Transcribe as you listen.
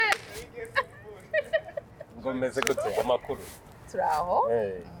Ngomeze gute amakuru. Turaho.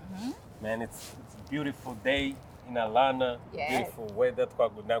 Hey. Man, it's a beautiful day in Atlanta. Yes. Beautiful weather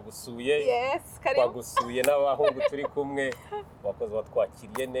twagusuye. Yes, karibu. Twagusuye n'abahungu turi kumwe. Bakoze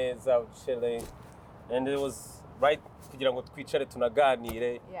batwakiriye neza, chilling. And it was right kugira ngo twicare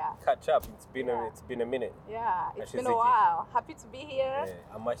tunaganire. Yeah. Catch up. It's been a minute. Yeah, it's been a while. Happy to be here.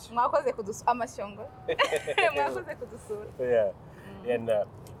 Mwakoze amashongo. Mwakoze kudusura. Yeah. And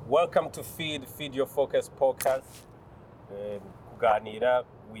welcome to Feed Your Focus podcast. Kuganira,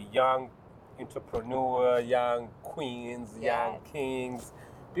 we young entrepreneur, young queens, young kings,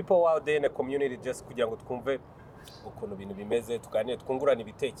 people out there in the community just kugira ngo twumve ukuntu ibintu bimeze, tuganire twungurana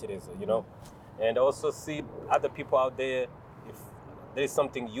ibitekerezo, you know. And also see other people out there if there is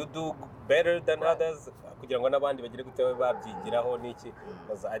something you do better than others kugira ngo nabandi bagire gutewe babyigiraho niki,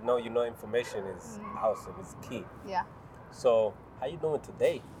 because I know information is awesome, it's key. Yeah. So, how you doing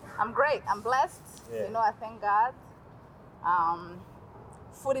today? I'm great. I'm blessed. Yeah. You know, I thank God.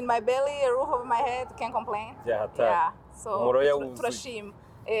 Food in my belly, a roof over my head, can't complain. Yeah. So, turashim.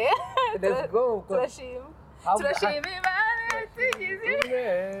 Let's go. Turashim. Turashim imana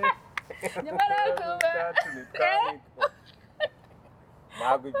tugize. Nyamara kuba.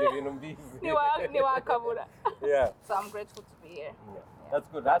 Magu ibyo bintu mbizi. Ni wakabura. Yeah. So I'm grateful to be here. Yeah. That's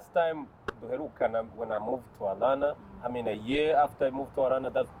good. Last time duherukana when I moved to Atlanta, I mean a year after I moved to Atlanta,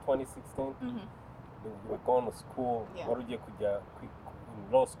 that's 2016. You were going to school. Wari ugiye kujya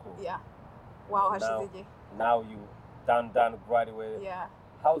in law school. Yeah. Wow, hashize. Now you done graduated. Yeah.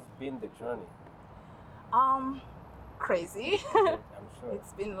 How's been the journey? Crazy. I'm sure.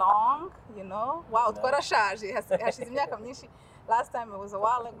 It's been long, you know. Wow, twarashaje. Hashize imyaka myinshi. Last time it was a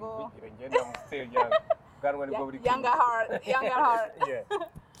while ago. I'm still young. Younger heart. Yeah.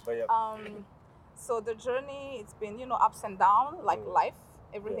 But yeah. So the journey, it's been, ups and downs, like life.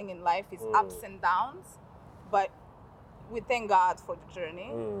 Everything in life is ups and downs. But we thank God for the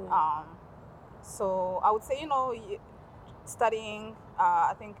journey. So I would say, studying,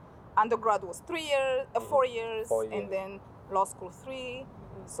 I think undergrad was 4 years, and then law school 3,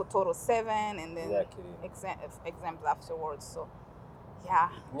 so total 7, and then exams afterwards. So, yeah.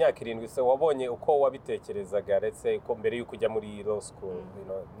 Imyaka 7, so wabonye uko wabitekerezaga, let's say ko mbere yuko ujya muri law school,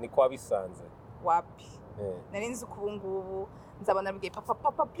 niko wabisanze. Wapi. Nari nzi kubungubu nzaba nabwiye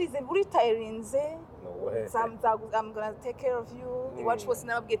papa please uritayirinze. No way. I'm gonna take care of you. Iwacu bose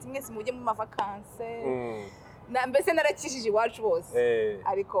nababwiye mwese mujye mu mavakanse. Na mbese narakishije iwacu bose.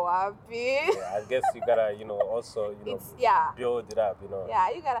 Ariko wapi. I guess you gotta, also, build it up, Yeah,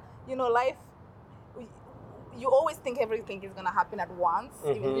 you gotta, life, you always think everything is gonna happen at once.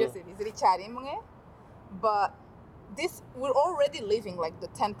 Even if it's icyarimwe. But we're already living like the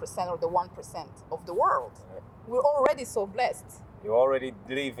 10% or the 1% of the world. We're already so blessed. You're already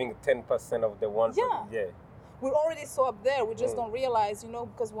living 10% of the 1%. Yeah. We're already so up there. We just don't realize,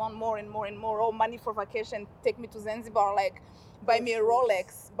 because we want more and more and more. Oh, money for vacation, take me to Zanzibar, like buy me a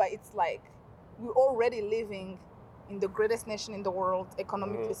Rolex. But it's like we're already living in the greatest nation in the world,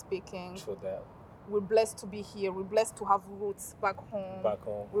 economically speaking. True that. We're blessed to be here. We're blessed to have roots back home.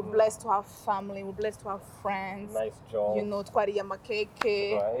 We're blessed to have family. We're blessed to have friends. Nice job. Twariya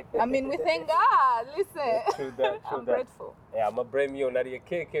makeke. Right. I mean, we thank God. Listen. True that. I'm grateful. Yeah, I'm a blame you. Nariya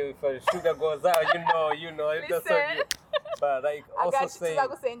cake. If sugar goes out, Listen. But like also saying.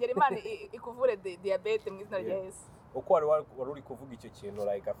 Tuzagusengera Imana ikuvure diabetes mu izina rya Yesu. Uko wari uri kuvuga icyo kintu,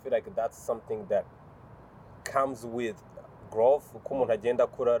 like I feel like that's something that comes with growth, uko umuntu agenda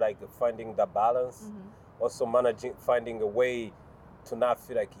akura, like finding the balance, also finding a way to not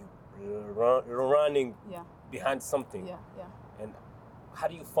feel like you're running behind something. Yeah. And how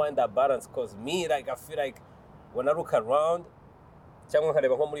do you find that balance? Because me, like I feel like when I look around, cyangwa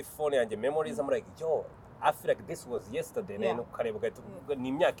nkareba nko muri phone yanjye memories, I'm like, yo, I feel like this was yesterday. Ni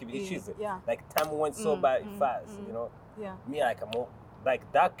imyaka ibiri ishize. Like time went so by fast, Yeah. Me, like I'm like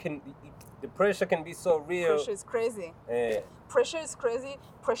that the pressure can be so real. Pressure is crazy. Pressure is crazy.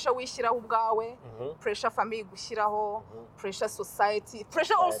 Pressure wishyiraho ubwawe. Pressure family gushyiraho. Pressure society.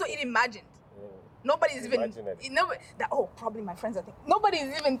 Pressure also unimagined. Nobody is even. Probably my friends are thinking. Nobody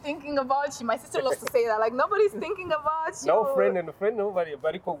is even thinking about you. My sister loves to say that. Like nobody's thinking about you. No friend, nobody.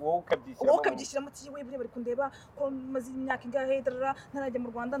 Bariko wokabyishyira muti we bari kundeba ko maze imyaka ingahe ntarajya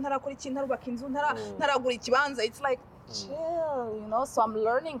mu Rwanda ntarakora ikintu ntarubaka inzu ntaragura ikibanza. It's like chill, so I'm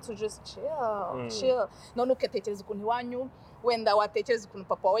learning to just chill. None uketekereza ukuntu iwanyu wenda watekereza ukuntu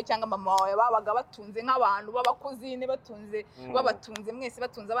papa wawe cyangwa mama wawe babaga batunze nk'abantu b'abakuzine babatunze mwese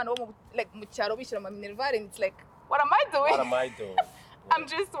batunze abana bo mu cyaro bishyira mu minerval, and it's like what am I doing? I'm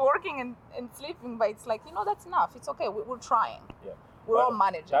just working and sleeping, but it's like, that's enough. It's okay. We're trying. Yeah. we're all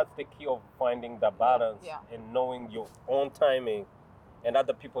managing. That's the key of finding the balance and knowing your own timing and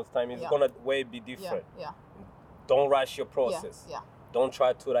other people's timing is gonna way be different. Don't rush your process. Don't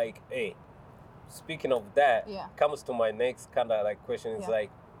try to like, hey. Speaking of that, comes to my next kind of like question is like,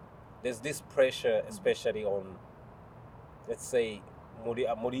 there's this pressure, especially on, let's say, muri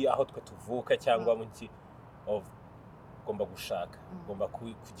aho twe tuvuka cyangwa munki of gomba gushaka, gomba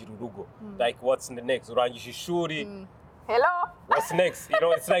kugira urugo. Like what's the next? Urangije ishuri. Hello. What's next? You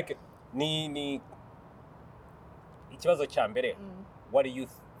know, it's like ni ikibazo cya mbere. What do you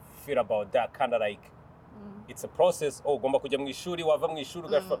feel about that kind of like? It's a process. Ugomba kujya mu ishuri, wava mu ishuri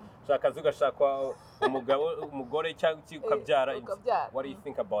ugashaka akazi ugashaka umugore cyangwa ukabyara. What do you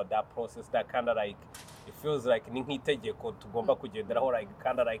think about that process? That kind of like, it feels like ni nk'itegeko tugomba kugenderaho, like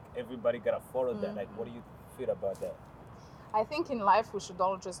kind of like everybody gotta follow that. Like what do you feel about that? I think in life we should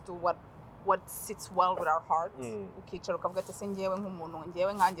all just do what sits well with our heart. Ukicara ukavuga ati se ngewe nk'umuntu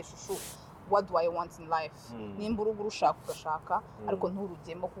ngewe nkanjye shushu, what do I want in life? Nimba urugo urushaka ugashaka ariko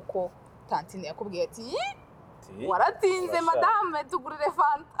nturugemo kuko tantine yakubwiye ati waratinze madame tugurire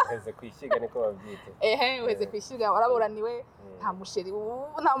fanta. Weze kwishiga niko babyita. Weze kwishiga waraburaniwe nta musheri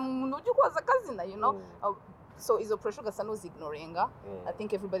nta muntu ujya ukoza akazina, you know. So izo pressure gasa no ignoringa. I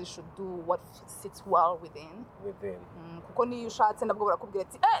think everybody should do what sits well within. Kuko niyo ushatse nabwo barakubwira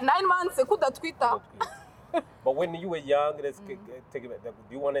ati 9 months kudatwita. But when you were young, let's take it.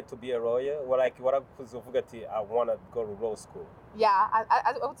 Do you wanted to be a lawyer? Or like what I want to go to law school? Yeah,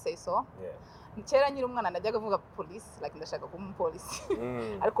 I would say so. Kera nyiri umwana najyaga vuga police, like ndashaka kuba umupolisi.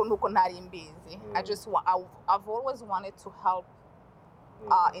 Ariko nuko ntari mbizi. I've always wanted to help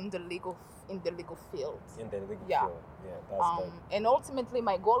in the legal field. In the legal field. Yeah, that's good. And ultimately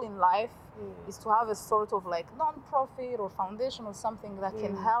my goal in life is to have a sort of like non-profit or foundation or something that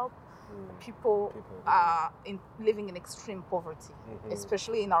can help people living in extreme poverty,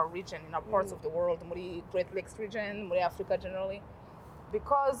 especially in our region, in our parts of the world, Muri Great Lakes region, Muri Africa generally,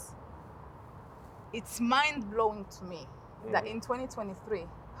 because it's mind-blowing to me that in 2023,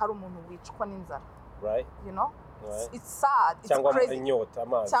 hari umuntu wicwa n'inzara. Right. You know? Right. It's sad. It's cyangwa crazy.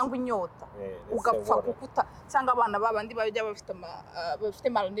 Cyangwa inyota. Ugapfa kukuta. Cyangwa abana babandi bajya bafite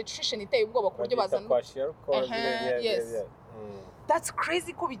malnutrition iteye ubwoba ku buryo bazana. Yes. That's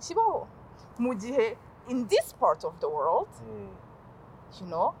crazy ko bikibaho. Mu gihe in this part of the world, you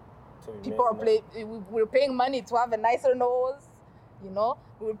know, people are we're paying money to have a nicer nose, you know,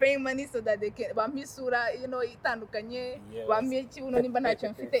 we're paying money so that they can bamisura, you know, itandukanye, bamye kibuno nimba ntacyo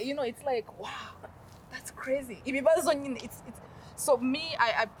mfite, you know, it's like wow, that's crazy. It's so me,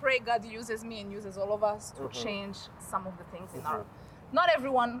 I pray God uses me and uses all of us to change some of the things in our. Not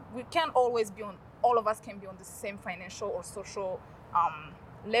everyone, we can't always be on. All of us can be on the same financial or social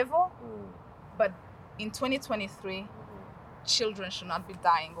level, but in 2023, children should not be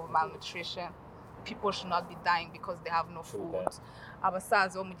dying of malnutrition. People should not be dying because they have no food.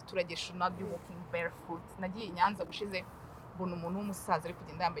 Abasaza bo mu giturage should not be walking barefoot. Nagiye Nyanza gushize mbona umuntu w'umusaza ari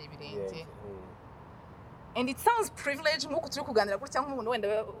kugenda yambaye ibirenge. And it sounds privileged nkuko turi kuganira gutya nk'umuntu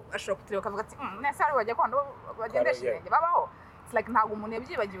wenda ashobora kutureba akavuga ati nese ari bajya kwanda bagendesha ibirenge babaho. It's like ntago umuntu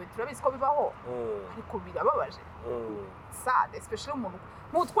yabyibagiwe turabizi ko bibaho ariko birababaje. Sad, especially umuntu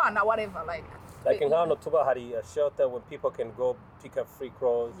mutwana whatever like nk'hano tuba hari a shelter where people can go pick up free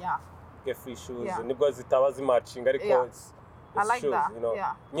clothes, get free shoes, nibwo zitaba zimatching ariko it's I like shoes, that. You know.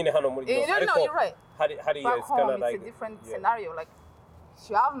 Nyine hano muri you're right. Hari it's kind of like it's a different scenario. Like if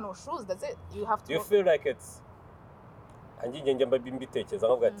you have no shoes, that's it. You have to. Do you feel like it's? Anjye mbitekereza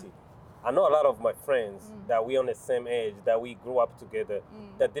nkavuga ati I know a lot of my friends that we on the same age, that we grew up together,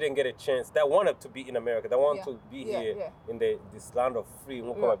 that didn't get a chance, that wanted to be in America, that want to be here in this land of free,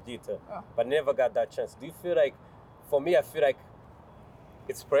 but never got that chance. Do you feel like, for me, I feel like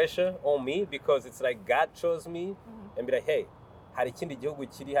it's pressure on me because it's like God chose me and be like, hey, hari ikindi gihugu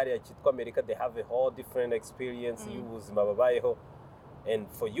kiri hariya cyitwa America, they have a whole different experience, y'ubuzima babayeho, and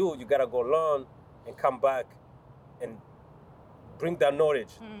for you gotta go learn and come back and bring that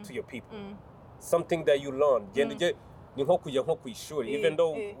knowledge to your people. Something that you learn. Ni nko kujya nko ku ishuri, even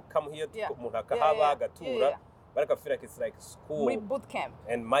though come here umuntu akahaba agatura, but I feel like it's like school. Boot camp.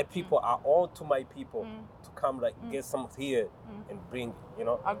 And my people are all to my people to come like get some here and bring, you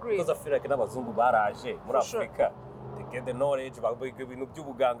know. Agree. Because I feel like n'abazungu baraje muri Africa. They get the knowledge, babiga ibintu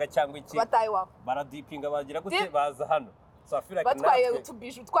by'ubuganga cyangwa iki. Baradipinga bagira gute baza hano. So I feel like batwaye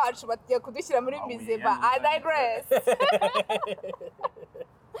utubishu twacu bagiye kudushyira muri mizeba. I digress.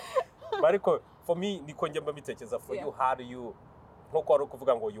 Mariko, for me, niko njye mbitekereza for you, how do you nko wari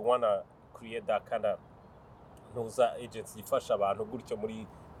kuvuga ngo you wanna create that kind of ntuza agency ifasha abantu gutyo muri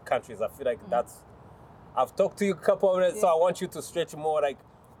countries. I feel like that's I've talked to you a couple of minutes, so I want you to stretch more like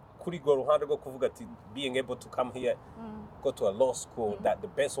kuri go ruhande rwo kuvuga ati being able to come here, go to a law school that the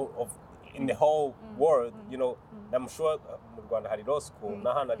best of in the whole world, you know. I'm sure mu Rwanda hari law school,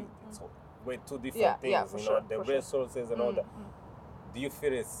 n'ahandi it's way two different things, you know, the resources and all that. Do you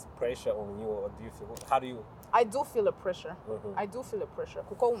feel this pressure on you, or do you feel, how do you? I do feel a pressure. I do feel a pressure.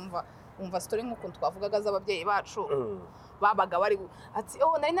 Kuko umva story nk'ukuntu twavugaga z'ababyeyi bacu babaga bari ati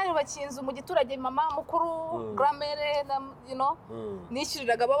nari narubakiye inzu mu giturage mama mukuru grandmere you know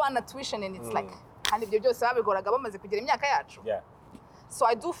nishyuriraga abana tuition, and it's like kandi ibyo byose babigoraga bamaze kugera imyaka yacu. So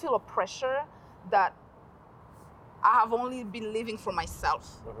I do feel a pressure that I have only been living for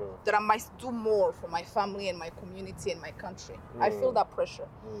myself, that I must do more for my family and my community and my country. I feel that pressure.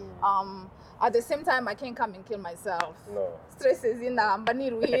 At the same time, I can't come and kill myself. No. Stress is in like I'm tired.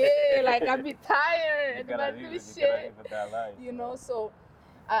 You gotta live that life. You know, so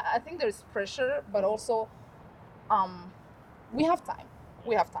I think there's pressure, but also we have time.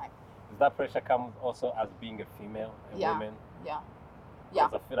 We have time. Does that pressure come also as being a female, a woman? Yeah.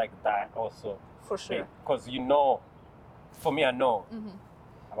 Because I feel like that also. For sure. Because you know, for me, I know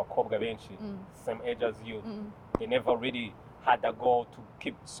abakobwa benshi, same age as you, they never really had a goal to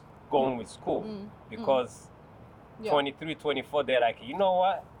keep going with school because 23, 24, they're like, you know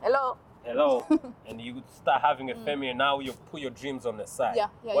what? Hello. And you start having a family, and now you put your dreams on the side.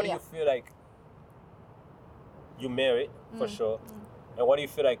 What do you feel like? You married, for sure. And what do you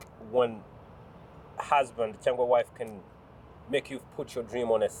feel like when husband, cyangwa wife can make you put your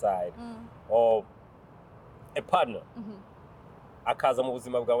dream on the side? Or a partner, akaza mu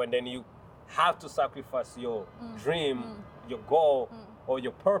buzima bwawe, and then you have to sacrifice your dream, your goal, or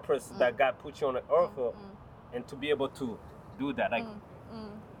your purpose that God put you on the earth, and to be able to do that. Like,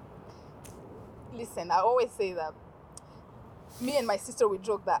 listen, I always say that me and my sister, we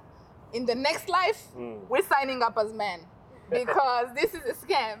joke that in the next life, we're signing up as men, because this is a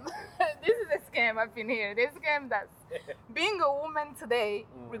scam. This is a scam up in here. This scam that being a woman today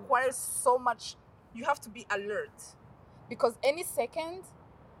requires so much. You have to be alert, because any second,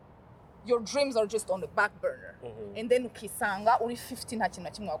 your dreams are just on the back burner. And then ukisanga uri 50 nta kintu na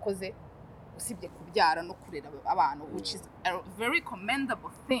kimwe wakoze usibye kubyara no kurera abantu, which is a very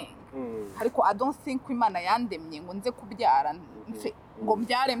commendable thing. Ariko I don't think Imana yandemye ngo nze kubyara ngo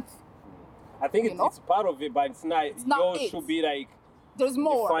mbyare mfe. I think it's part of it, but it's not yours should be like there's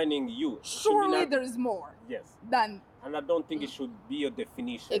more defining you. Surely there is more. Yes. Than. And I don't think it should be your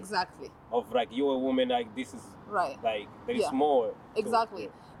definition. Exactly. Of like, you're a woman, like this is right. Like there is more.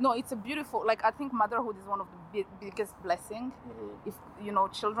 Exactly. No, it's a beautiful. Like I think motherhood is one of the biggest blessings. If you know,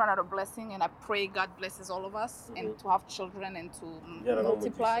 children are a blessing, and I pray God blesses all of us, and to have children and to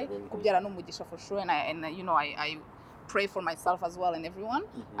multiply. Kubyara no mugisha for sure. And you know, I pray for myself as well and everyone.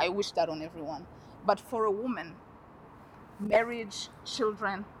 I wish that on everyone. But for a woman, marriage,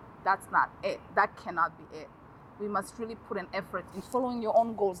 children, that's not it. That cannot be it. We must really put an effort in following your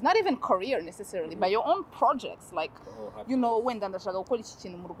own goals, not even career necessarily, but your own projects. Like, you know, wenda ndashaka gukora iki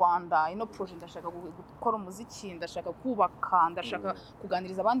kintu mu Rwanda, you know, project ndashaka gukora umuziki, ndashaka kubaka, ndashaka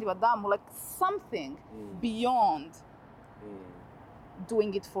kuganiriza abandi badamu, like something beyond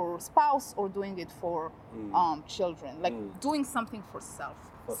doing it for spouse or doing it for children, like doing something for self,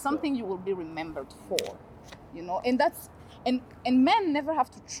 something you will be remembered for, you know. And that's and men never have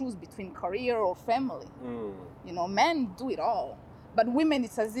to choose between career or family. You know, men do it all, but women,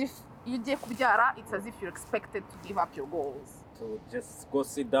 it's as if it's as if you're expected to give up your goals. So just go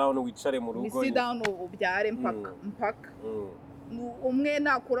sit down wicare mu rugo. We sit down ubyare mpaka umwe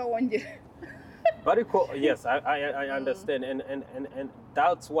nakura wongere. But yes, I understand, and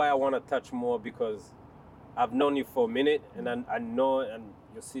that's why I want to touch more, because I've known you for a minute, and I know, and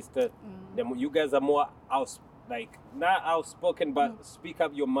your sister, you guys are more not outspoken, but speak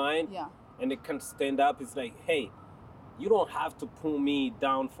up your mind, and it can stand up. It's like, hey, you don't have to pull me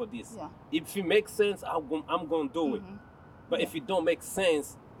down for this. If it makes sense, I'm going to do it. But if it don't make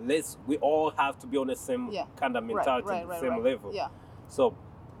sense, we all have to be on the same kind of mentality, same level. So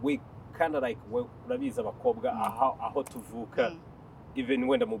we kind of like, urabizi abakobwa aho tuvuka, even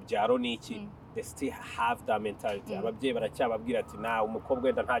wenda mu byaro niki, they still have that mentality. Ababyeyi baracyababwira ati na umukobwa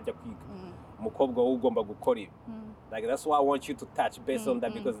wenda ntajya kwiga, umukobwa wowe ugomba gukora ibi. Like, that's why I want you to touch based on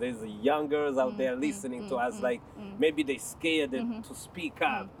that, because there's young girls out there listening to us, like maybe they scared to speak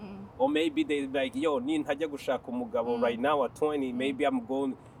up, or maybe they like, yo, ntajya gushaka umugabo right now at 20, maybe I'm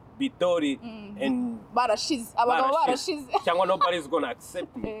going be 30 and cyangwa nobody's gonna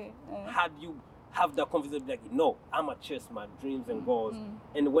accept me. How do you have that confidence, like, no, I'ma chase my dreams and goals,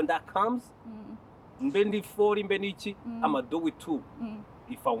 and when that comes, mbendi 40 mbenichi, I'ma do it too.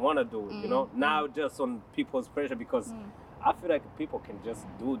 if I want to do it, you know, now just on people's pressure, because I feel like people can just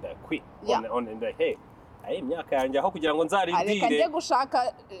do that quick on the hey, imyaka yanjye aho kugira ngo reka nzarindire njye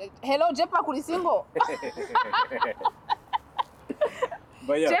gushaka hello jepa kuri single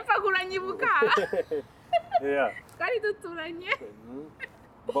but yeah, jepa kuranyibuka yeah. twari duturanye.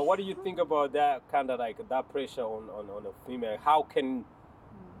 But what do you think about that kind of like that pressure on a female? How can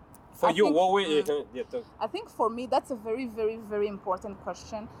for I you think, what way I think for me that's a very, very, very important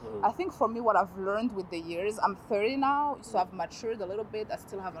question. I think for me what I've learned with the years, I'm 30 now, so I've matured a little bit. I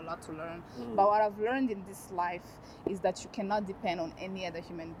still have a lot to learn. But what I've learned in this life is that you cannot depend on any other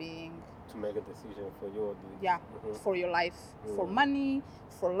human being to make a decision for you. For your life, for money,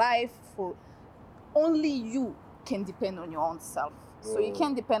 for life, for only you can depend on your own self. So you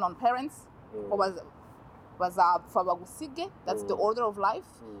can't depend on parents. Bazapfa bagusige, that's the order of life.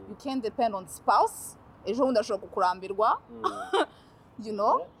 You can't depend on spouse. Ejo ndashobora kukurambirwa. You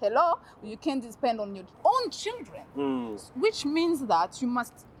know, hello. You can't depend on your own children. Which means that you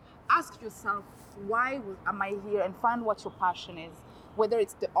must ask yourself, why am I here, and find what your passion is. Whether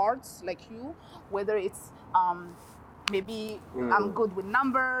it's the arts like you, whether it's maybe I'm good with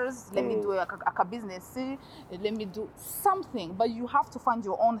numbers, let me do a business, let me do something. But you have to find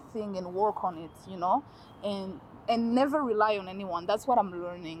your own thing and work on it, you know, and never rely on anyone. That's what I'm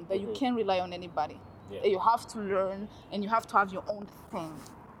learning, that you can't rely on anybody. That you have to learn, and you have to have your own thing.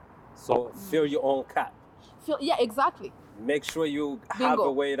 So fill your own cup. Yeah, exactly. Make sure you have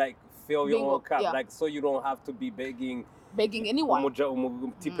a way like fill your own cup, yeah. like so you don't have to be begging anyone.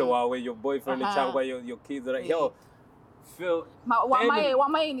 Your boyfriend, your kids, like yo, feel.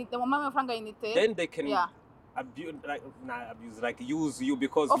 Then they can abuse, like use you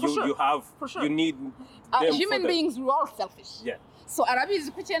because you have you need them. Human beings, we're all selfish. Yeah. So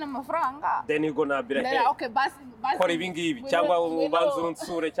arabizi kuchena amafaranga. Then you're gonna be like, hey, okay, basi kora ibi ngibi cyangwa ubanze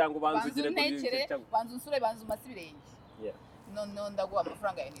unsure cyangwa ubanze ugire banze unsure banze umasibirenge. Yeah. No ndaguha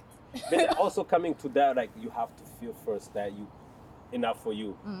amafaranga yanite. Then also coming to that, like you have to feel first that you enough for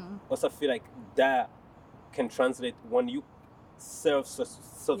you. Also feel like that can translate when you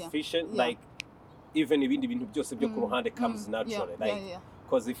self-sufficient, like even if ibintu byose byo ku ruhande comes naturally, like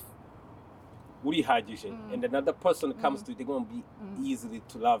because if urihagije and another person comes to it, they're going to be easily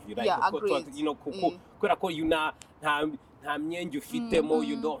to love you, like you know, kubera ko you nta myenge ufitemo,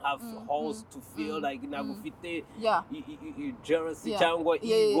 you don't have holes to feel like ntabwo ufite jealousy cyangwa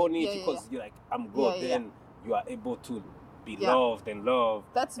ego n'iki, because you're like I'm good, then you are able to be loved and loved.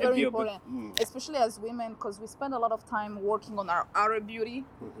 That's very important, especially as women, because we spend a lot of time working on our outer beauty.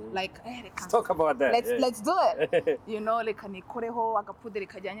 Like, let's talk about that. Let's do it. You know, like nikoreho agapudere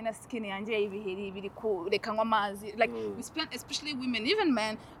kajyanye na skin yanjye ibiheri biri ku reka nywa amazi. Like we spend, especially women, even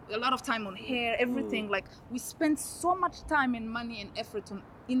men, a lot of time on hair, everything. Like we spend so much time and money and effort on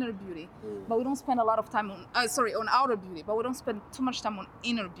inner beauty, but we don't spend a lot of time on on outer beauty, but we don't spend too much time on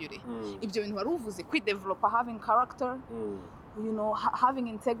inner beauty. Ibyo bintu waruvuze kwidevelopa, having character, you know, having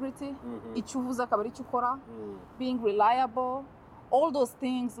integrity, icyo uvuze akaba ari icyo ukora, being reliable, all those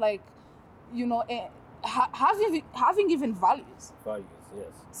things, like, you know, having even values. Yes.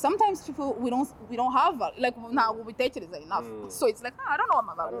 Sometimes people we don't have like now we take it as enough, so it's like I don't know what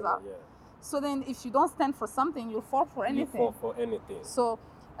my values are. So then if you don't stand for something, you'll fall for anything. So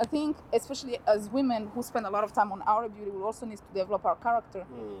I think especially as women who spend a lot of time on our beauty, we also need to develop our character.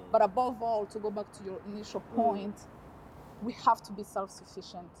 But above all, to go back to your initial point, we have to be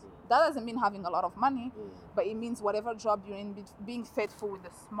self-sufficient. That doesn't mean having a lot of money, but it means whatever job you're in, being faithful with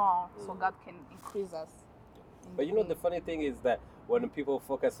the small, so God can increase us. But you know, the funny thing is that when people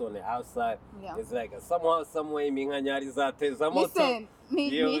focus on the outside, it's like somehow, some way, listen, your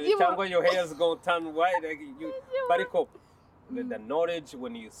hair is going to turn white. Like the knowledge,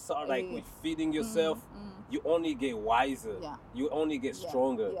 when you start like with feeding yourself, you only get wiser, you only get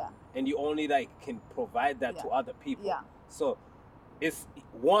stronger, and you only like can provide that to other people. So it's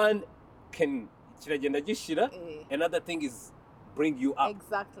one can another thing is bring you up.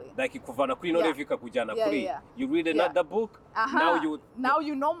 Exactly. Like you read another book, now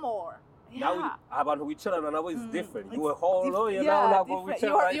you know more. Now abantu wicarana nabo is different. You a whole lawyer now you're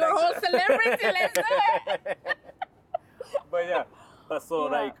a whole celebrity. Let's do it. But so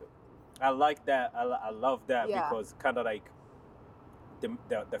like I like that. I love that because kind of like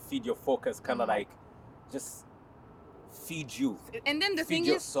the feed your focus, kind of like just feed you. And then the thing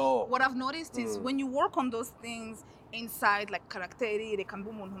is, soul. What I've noticed is when you work on those things inside, like karakteri, they can be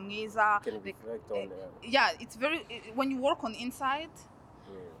umuntu mwiza. It's very when you work on inside,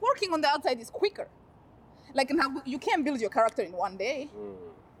 working on the outside is quicker. Like you can't build your character in one day.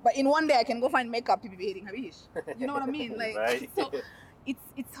 But in one day I can go find makeup people be hating habish. You know what I mean? Like so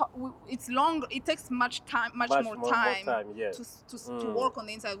it's long. It takes much more time yes. to work on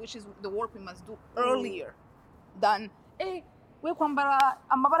the inside, which is the work we must do earlier than we kwambara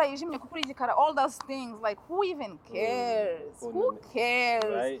amabara yijimye kukuri igikara, all those things, like who even cares? Who cares?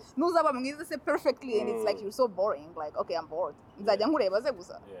 Right. Nuzaba mwiza say perfectly and it's like you're so boring, like okay, I'm bored. Nzajya nkureba ze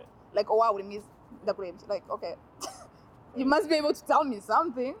gusa. Like oh wow, uri mwiza ndakureba, like okay. You must be able to tell me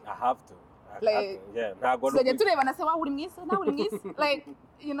something. I have to. Like so get to and say wow, uri mwiza, now uri mwiza, like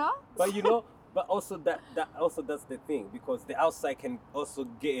you know. But also that's the thing, because the outside can also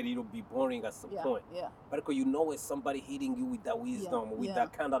get a little bit boring at some point. Yeah. But you know, it's somebody hitting you with that wisdom, with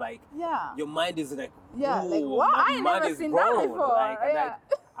that kind of like, your mind is like, like what? I ain't never seen that before.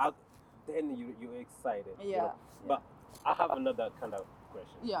 Like, then you're excited. Yeah. You know? But I have another kind of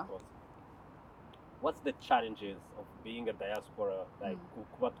question. Yeah. What's the challenges of being a diaspora, like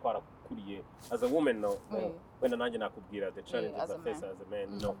kuba twarakuriye as a woman now? When nanjye nakubwira the challenges I face as a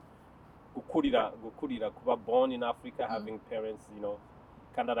man, you know. Gukurira kuba born in Africa, having parents, you know,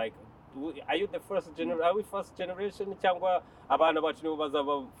 kind of like, are you the first generation? Are we first generation? Cyangwa abana bacu nibo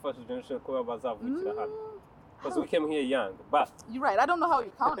bazaba first generation kuba bazavukira hano? Because we came here young, but you're right. I don't know how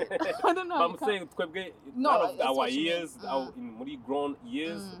you count it. I don't know. But I'm saying twebwe out of our years, in muri grown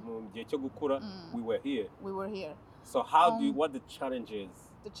years, mu gihe cyo gukura, we were here. We were here. So how what the challenges?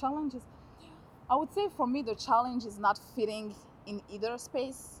 The challenges, I would say for me, the challenge is not fitting in either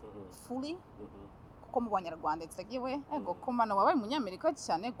space fully. Kuko mu Banyarwanda it's like yewe ego komana wabaye munyamerika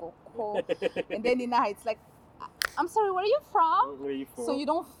cyane goko, and then in it's like I'm sorry, where are you from? So you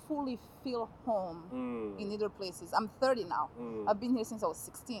don't fully feel home in either places. I'm 30 now. I've been here since I was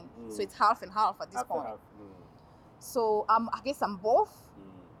 16. So it's half and half at this point. So I guess I'm both.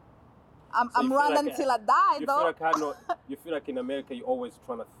 I'm run until I die though. You feel like in America you're always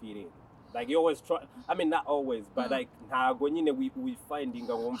trying to fit in. Like you always try, I mean not always, but like ntago nyine we finding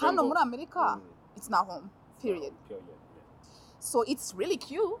a home. Hano muri America, it's not home. Period. So it's really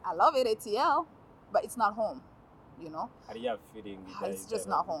cute. I love it, ATL, but it's not home. You know? How do you have feeling? It's just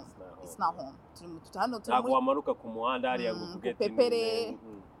not home. It's not home. Wamanuka ku muhanda hariya ngo pepere.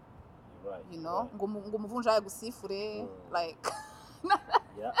 You know? Ngo muvunja yagusifure, like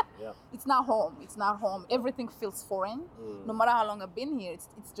It's not home. It's not home. Everything feels foreign. No matter how long I've been here,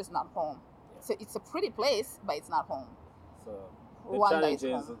 it's just not home. So it's a pretty place, but it's not home. So the challenge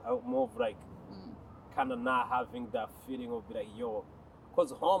is more of like kind of not having that feeling of like yo,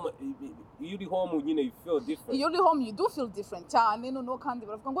 because home, you're home, you know, you feel different. You're home, you do feel different. No kandi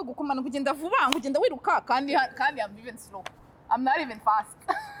baravuga ngo gukomana kugenda vuba, kugenda wiruka kandi I'm even slow. I'm not even fast.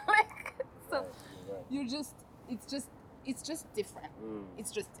 Like so, you're just it's just different.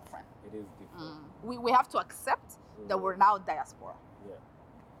 It's just different. It is different. We have to accept that we're now diaspora. Yeah.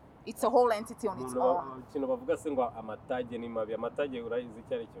 It's a whole entity on its own. Kino bavuga se ngo amatage ni mabi. Amatage urayizi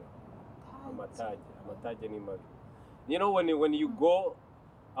icyo ari cyo? Amatage ni mabi. You know when you go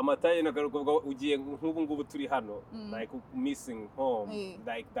amatage nagaruka ugiye nk'ubu ngubu turi hano, like missing home,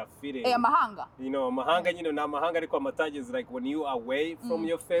 like that feeling. Amahanga. You know, amahanga nyine na amahanga ariko amatage is like when you are away from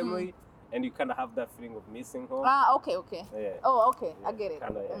your family. And you kind of have that feeling of missing home. Okay. Yeah. Oh, okay. Yeah, I get it.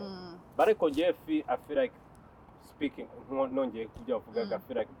 Kinda, yeah. But I feel like speaking, I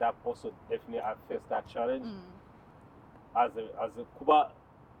feel like that also definitely I faced that challenge. As a Kuba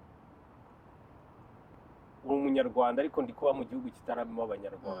umunyarwanda ariko ndi kuba mu gihugu kitaramo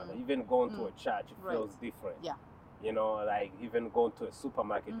abanyarwanda. Even going to a church it feels different. Yeah. You know, like even going to a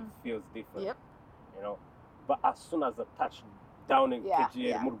supermarket it feels different. Yep. You know, but as soon as I touch down in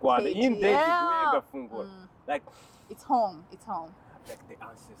KGL, Murgwanda, like it's home. Like the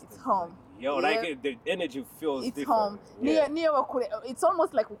ancestors. It's home. Like the energy feels it's different. Home. Yeah. It's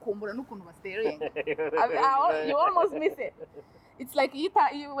almost like ukumbura n'ukuntu staring. You almost miss it. It's like you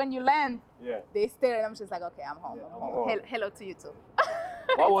when you land, they stare and I'm just like, okay, I'm home. Hello to you too.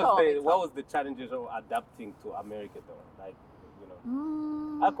 What was the challenges of adapting to America though? Like, you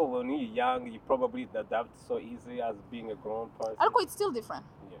know, Alco, when you're young, you probably adapt so easy as being a grown person. Alco, it's still different.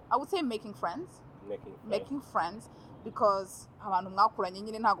 Yeah. I would say making friends. Making friends. Because abantu mwakuranye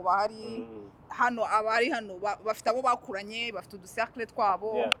nyine ntago bahari hano abari hano bafite abo bakuranye bafite uducercle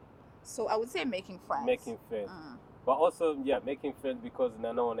twabo. So I would say making friends. But also making friends because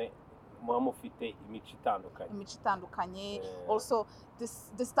nanone mwamufite imico itandukanye. Also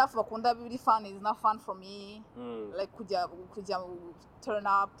the stuff bakunda really fun is not fun for me. Like kujya turn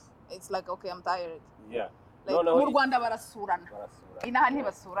up, it's like okay, I'm tired. Like mu Rwanda barasurana inaha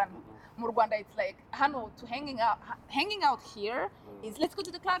ntibasurana. Mu Rwanda it's like hano to hanging out here is let's go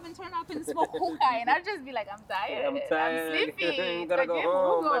to the club and turn up and smoke hookah, and I'll just be like I'm tired. I'm sleepy. Gotta go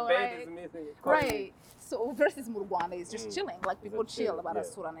home. My bed is missing. Right. So versus mu Rwanda is just chilling, like people chill about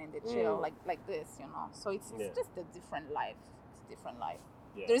barasurana and they chill like this, you know. So it's just a different life. It's a different life.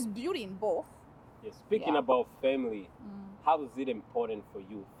 Yeah. There's beauty in both. Yeah. Speaking about family, how is it important for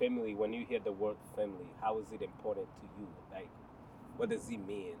you? Family, when you hear the word family, how is it important to you? Like, what does it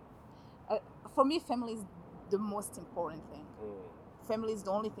mean? For me, family is the most important thing. Family is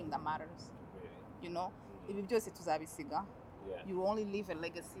the only thing that matters. Really? You know, if you just say to Zabisiga, you only leave a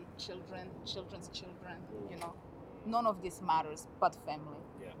legacy, children's children, you know. None of this matters but family.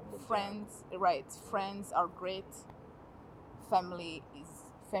 Yeah. Friends, right. Friends are great. Family is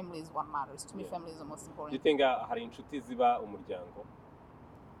what matters. To me, family is the most important. Do you think hari inshuti ziba umuryango?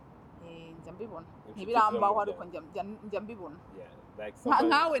 Njya mbibona. Ntibirambaho ariko njya mbibona. Like somebody...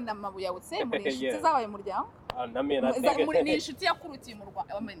 nkawe na mabuye I would say muri inshuti zabaye umuryango. Ni inshuti yakurutiye mu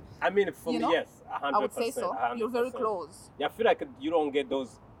Rwanda. I mean, for me, yes, 100%. I would say so. 100%. You're very close. Yeah, I feel like you don't get a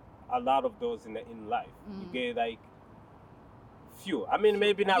lot of those in life. You get like few. I mean,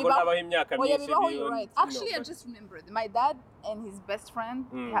 maybe not going to have him. You're right. Actually, I just remembered my dad and his best friend.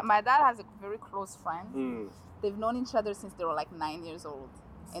 My dad has a very close friend. They've known each other since they were like 9 years old,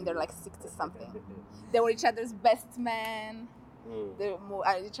 and they're like 60 something. They were each other's best man. They were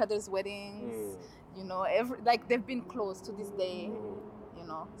at each other's weddings. You know, like they've been close to this day. You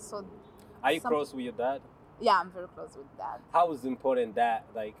know, so. Are you close with your dad? Yeah, I'm very close with dad. How is important that,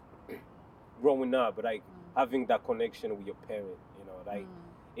 like, growing up, like, having that connection with your parent, you know, like,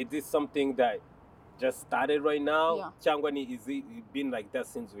 is this something that just started right now? Yeah. Changwani, is it been like that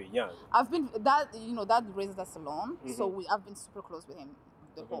since we're young? Dad raised us alone, so I've been super close with him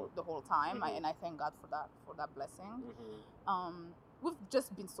the whole time, and I thank God for that blessing. We've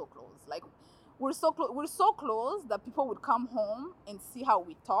just been so close, like. We're so close that people would come home and see how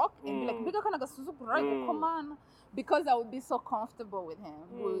we talk and be like, come on, because I would be so comfortable with him.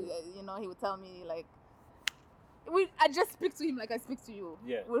 You know, he would tell me like, I just speak to him like I speak to you.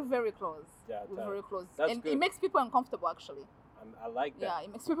 Yeah, we're very close. Yeah, we're very close, and good. It makes people uncomfortable actually. I like that. Yeah,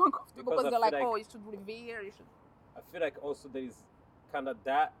 it makes people uncomfortable because they're like, oh, you should revere, you should. I feel like also there is kind of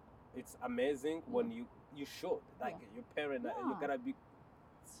that. It's amazing when you should like your parent. You gotta be.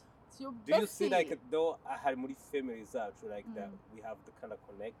 Do you see like though I had many families out like that we have the kind of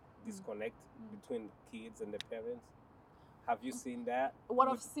disconnect between kids and the parents? Have you seen that? What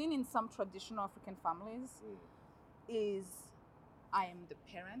I've seen in some traditional African families is I am the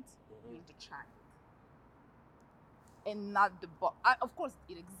parent, you're the child, and not the of course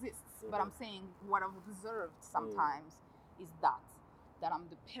it exists, but I'm saying what I've observed sometimes is that I'm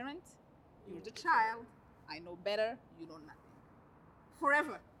the parent, you're the child, I know better, you know nothing,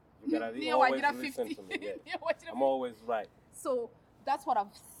 forever. You gotta always listen to me. Yeah. I'm always right. So that's what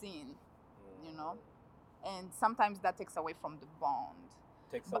I've seen, you know, and sometimes that takes away from the bond.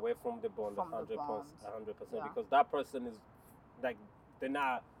 Away from the bond, 100%, because that person is like they're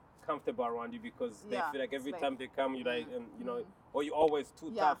not comfortable around you because they feel like every time they come, you like, and you know, or you always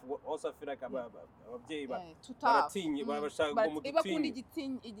too tough. Also, I feel like too tough. You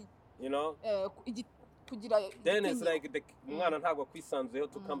know. Then it's like the mwana ntabwo kwisanzuyeho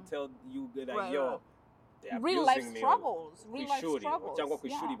to come tell you like yo real life struggles cyangwa ku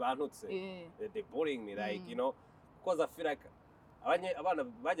ishuri bantutse they're boring me like you know because I feel like abana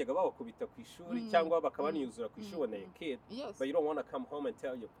bajyaga babakubita ku ishuri cyangwa bakabanyuzura ku ishuri when they're a kid, but you don't want to come home and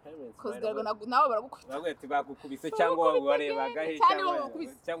tell your parents because they're gonna nawe baragukubita bagahita bakukubise cyangwa warebaga he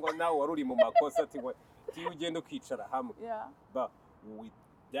cyangwa nawe wari uri mu makosa ati ugenda ukicara hamwe, but with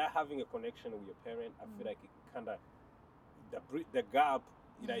they're having a connection with your parent. I feel like it kind of the gap,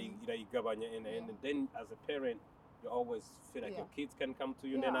 and then as a parent, you always feel like your kids can come to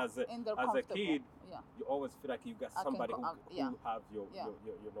you. And then as a kid, you always feel like you got somebody who have your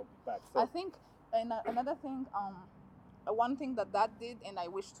back. So, I think another thing, one thing that did, and I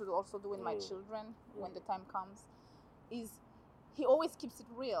wish to also do with my children when the time comes, is he always keeps it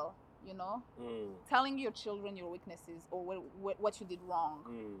real. You know, telling your children your weaknesses or what you did wrong.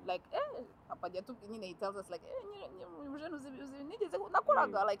 Like, he tells us like,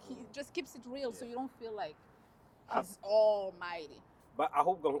 like he just keeps it real, so you don't feel like he's almighty. But I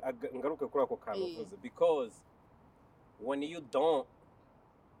hope because when you don't,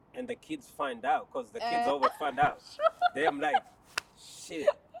 and the kids find out, because the kids always find out, they're like, shit,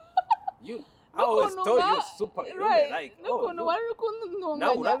 you. I always told you super right. Like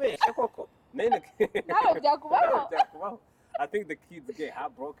I think the kids get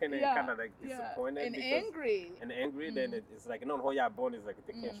heartbroken and kind of like disappointed and angry. Then it's like no whole born is like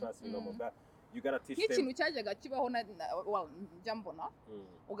they can't trust you no more. But you gotta teach them. Nk'ikintu cyajyaga kibaho na njya mbona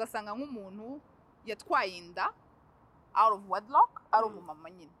ugasanga nk'umuntu yatwaye inda out of wedlock ari umumama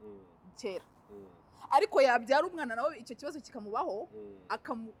nyine kera ariko yabyara umwana nawe icyo kibazo kikamubaho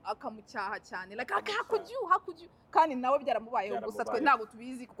akamucyaha cyane like how could you kandi nawe byaramubayeho gusa twe ntago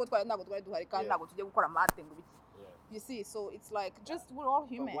tubizi kuko ntago twari duhari kandi ntago tujye gukora mate ngo biki you see so it's like just we're all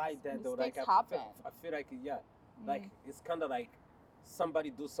human. Why that though? Like I feel like like it's kind of like somebody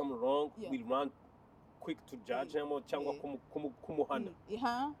do something wrong, we run quick to judge him or cyangwa kumuhana.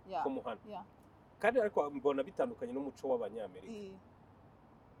 Kumuhana. Kandi ariko mbona bitandukanye n'umuco w'abanyamerika.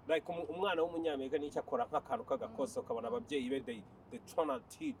 Like umwana w'umunyamerika n'icyo akora nk'akantu k'agakosa ukabona ababyeyi be they trying to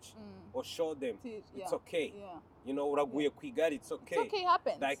teach or show them it's okay. You know uraguye ku igare it's okay. It's okay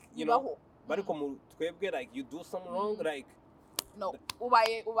happens. Like you know bariko mu twebwe like you do something wrong like no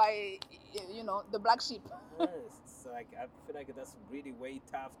ubaye you know the black sheep. Yes, so like I feel like that's really way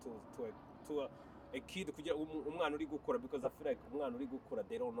tough to a kid kugira umwana uri gukura because I feel like umwana uri gukura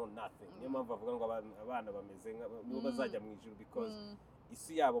they don't know nothing. Niyo mpamvu bavuga ngo abana bameze nibo bazajya mu ijuru because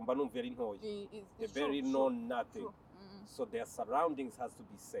isi yabo mba numva ari ntoya. They very know nothing. So their surroundings has to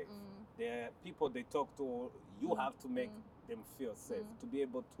be safe. The people they talk to, you have to make them feel safe to be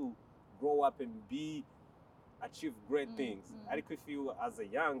able to grow up and achieve great things. Ariko if you as a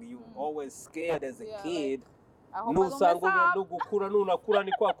young you always scared as a kid. Nusanga nugukura nunakura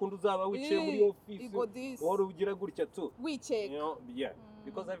ni kwa kundi uzaba wicaye muri office or ugira gutya tu. You know,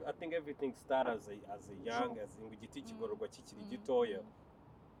 because I think everything starts as a young as in giti kigororwa kikiri gitoya.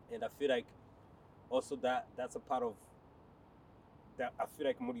 And I feel like also that's a part of that. I feel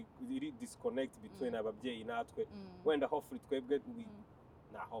like muri disconnect between ababyeyi natwe when hopefully twebwe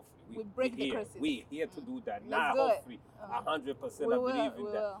we break the curses. We're here to do that. Hopefully 100% I believe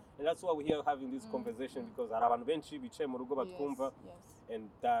in that. And that's why we're here having this conversation because abantu benshi bicaye mu rugo batwumva and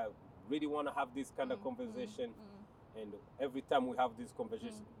really want to have this kind of conversation and every time we have this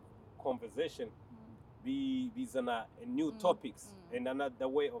conversation bizana new topics and another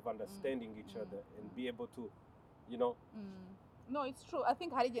way of understanding each other and be able to you know No, it's true. I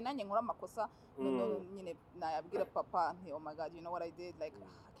think hari igihe nanjye nkora amakosa nyine nayabwira papa nti oh my god you know what I did like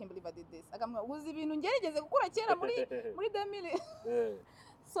I can't believe I did this akamwe uzi ibintu ngerageze gukora kera muri 2000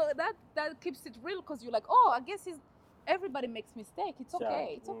 so that keeps it real because you're like oh I guess everybody makes mistake it's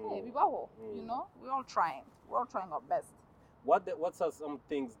okay bibaho you know we're all trying our best. What's some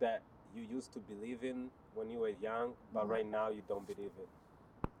things that you used to believe in when you were young but right now you don't believe it?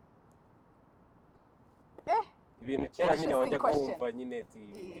 Ibintu kera nyine wajya kumva nyine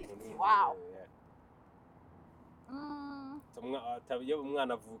wow iyo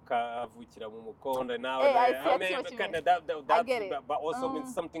umwana avukira mu mukondo nawe but also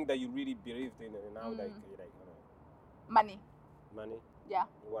means something that you really believed in and now like money yeah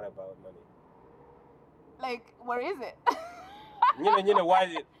what about money like where is it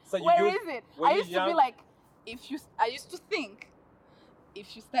why so you where is it I used to be like I used to think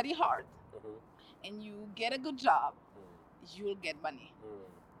if you study hard and you get a good job, you'll get money.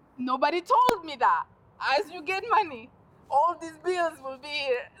 Nobody told me that. As you get money, all these bills will be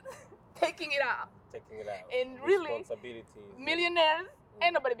here, taking it out. And really, millionaires,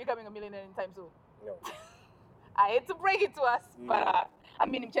 ain't nobody becoming a millionaire anytime soon. No. I hate to break it to us, but I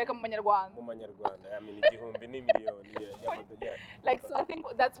mean, mcheka mu Manyarwanda. I mean, igihumbi ni miliyoni. Like, so I think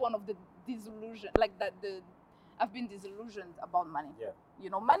that's one of the disillusion, like that I've been disillusioned about money. Yeah. You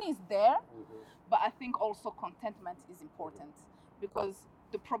know, money is there, but I think also contentment is important because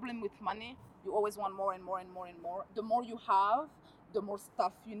the problem with money, you always want more and more and more and more. The more you have, the more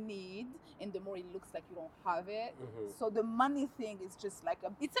stuff you need, and the more it looks like you don't have it. So the money thing is just like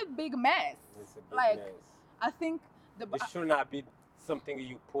it's a big mess. It's a big mess. I think it should not be something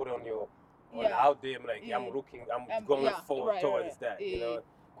you put on out there. Like I'm going forward towards that. You know,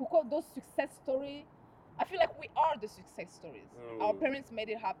 Kuko those success stories. I feel like we are the success stories. Our parents made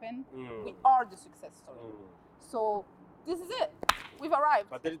it happen. We are the success story. So this is it. We've arrived.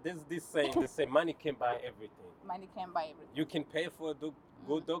 But there's this saying, they say money can buy everything. Money can buy everything. You can pay for a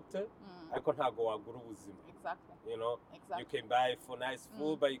good doctor. I can't go Exactly. You know? Exactly. You can buy for nice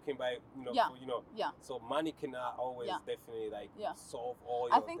food, but you can buy, So money can always definitely solve all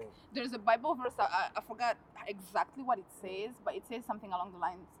your things. I think there's a Bible verse, I forgot exactly what it says, but it says something along the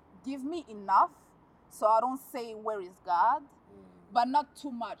lines, give me enough so I don't say where is God, but not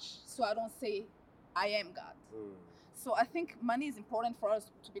too much so I don't say I am God. So I think money is important for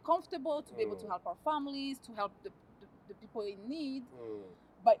us to be comfortable, to be able to help our families, to help the people in need.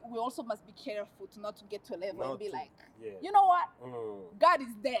 But we also must be careful to not to get to a level and be like, you know what? God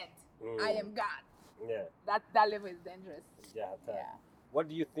is dead. I am God. Yeah. That level is dangerous. Yeah. What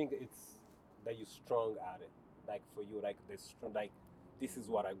do you think it's that you're strong at it? Like for you, like this is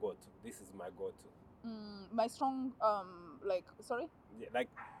what I go to. This is my go-to. My strong, sorry? Yeah, like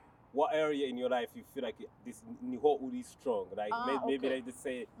what area in your life you feel like this niho uri strong? Like maybe okay. like they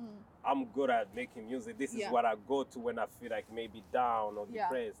say, I'm good at making music. This is what I go to when I feel like maybe down or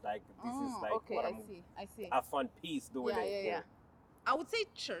depressed. Like this is like what I see. I find peace doing it. Yeah. I would say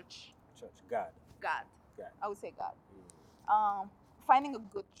church. God. I would say God. Finding a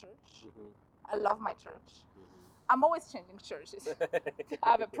good church. I love my church. I'm always changing churches. I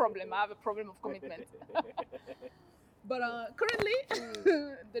have a problem of commitment. But currently,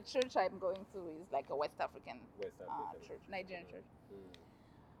 the church I'm going to is like a West African church, Nigerian church.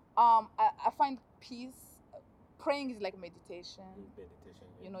 I find peace. Praying is like meditation.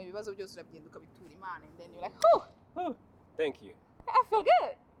 You know, you also just and then you're like, oh, thank you. I feel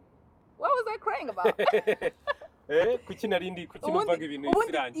good. What was I crying about? Kuki numvaga ibintu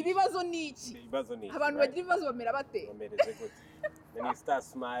bisirangiye. Ibibazo ni iki? Abantu bagira ibibazo bamera bate? Then you start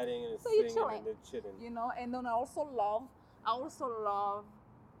smiling and singing and then chilling. You know, and then I also love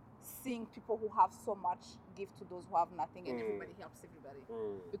seeing people who have so much give to those who have nothing, and everybody helps everybody.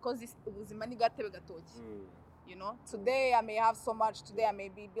 Because it's uzimani gatebe gatoki. You know, today I may have so much, today I may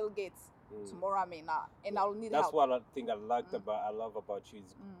be Bill Gates. Tomorrow I may not, and I'll need help. That's what I think I love about you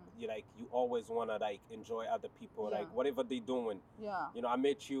is you like you always wanna like enjoy other people, like whatever they doing. Yeah. You know, I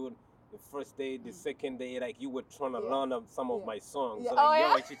met you the first day, the second day, like you were trying to learn some of my songs. Yeah. So,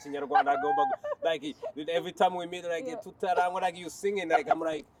 like every time we meet, like like you singing, like I'm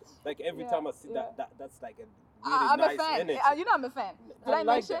like every time I see that's like a really I'm nice a fan. energy. You know I'm a fan. Did I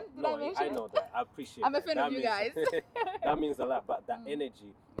mention? I know that. I appreciate. I'm a fan of you guys. That means a lot. But that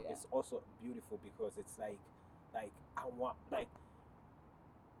energy is also beautiful because it's like I want like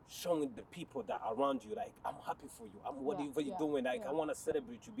showing the people that are around you like I'm happy for you. Whatever you're doing. Like I want to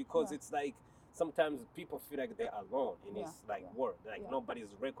celebrate you because it's like sometimes people feel like they're alone in this like world. Like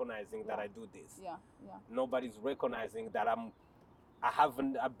nobody's recognizing that I do this. Nobody's recognizing that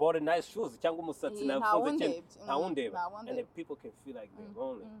I bought a nice shoes. And then people can feel like they're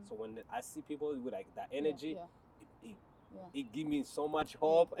lonely. So when I see people with like that energy, it gives me so much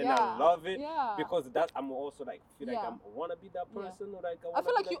hope, and I love it because I'm also like feel like I want to be that person, or like I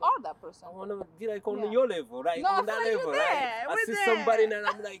feel like you are that person. I want to be like on your level, right? On that level, right? I see somebody and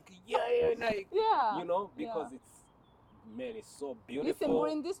I'm like, you know, because it's so beautiful. Listen, we're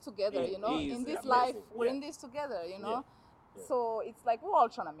in this together, you know. In this life, we're in this together, you know. So it's like we're all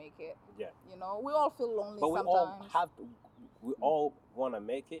trying to make it. You know, we all feel lonely sometimes. We all want to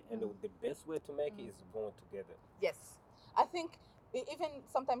make it, and the best way to make it is going together. Yes. I think even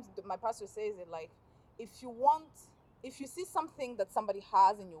sometimes my pastor says it like, if you see something that somebody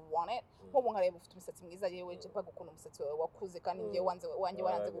has and you want it,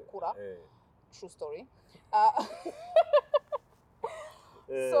 true story.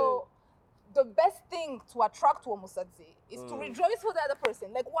 So the best thing to attract to Musadzi is to rejoice for the other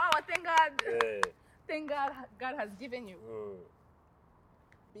person. Like, wow, thank God. Thank God God has given you.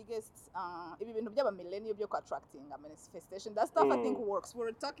 Biggest ibintu by'abamillennial byo attracting a manifestation. That stuff I think works. We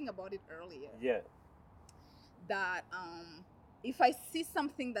were talking about it earlier. Yeah. That if I see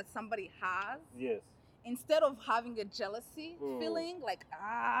something that somebody has, instead of having a jealousy feeling like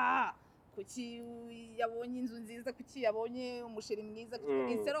kuki yabonye inzu nziza, kuki yabonye umusheri mwiza,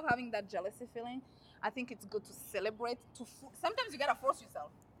 instead of having that jealousy feeling, I think it's good to celebrate. Sometimes you gotta force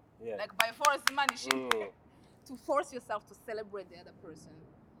yourself. Like by force, to force yourself to celebrate the other person,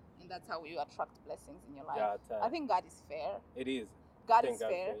 and that's how you attract blessings in your life. I think God is fair. It is. God is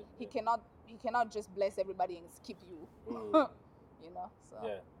fair. He cannot just bless everybody and skip you. You know,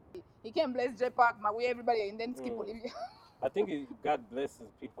 so He can bless J Park, Maui, everybody, and then skip Olivia. I think God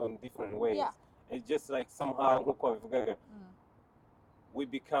blesses people in different ways. It's just like somehow we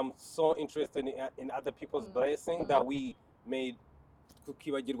become so interested in other people's blessing that we made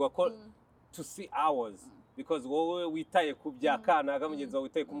to see ours. Because wowe witaye ku byakana mugenzi wawe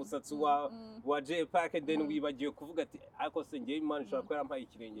witaye ku musatsi wa J Park, and then wibagiwe kuvuga ati ariko se ngiye Imana ishobora kuba yampaye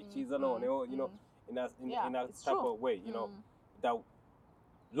ikirenge cyiza noneho, you know, in a type of way, you know, that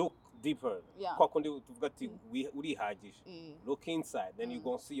look deeper. Kwa kundi tuvuga ati urihagije. Look inside, then you're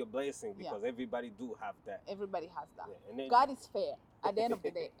going to see your blessing because everybody do have that. Everybody has that. God is fair. At the end of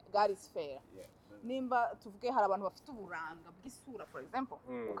the day, God is fair. Nimba tuvuge hari abantu bafite uburanga bw'isura, for example,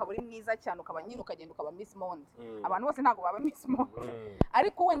 ukaba uri mwiza cyane, ukaba nyine ukagenda ukaba Miss Monde. Abantu bose ntago baba Miss Monde.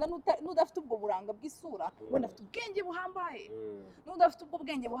 Ariko wenda nudafite ubwo buranga bw'isura, wenda afite ubwenge buhambaye. Nudafite ubwo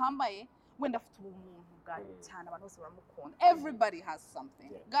bwenge buhambaye, wenda afite ubumuntu bwawe cyane, abantu bose baramukunda. Everybody has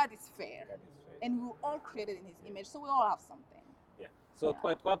something. God is fair. And we were all created in His image, so we all have something. So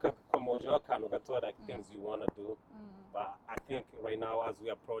twakakomojeho akantu gato, like things you want to do. But I think right now, as we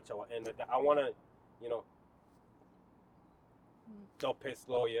approach our end, I want to, you know, dopest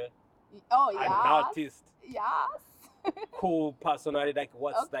lawyer, Oh, an yes. artist, Yes. cool personality. Like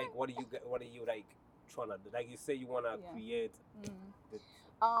what's Okay. like what are you like trying to do? Like you say you wanna Yeah. create Mm. the,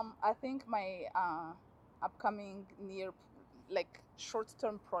 I think my upcoming near, like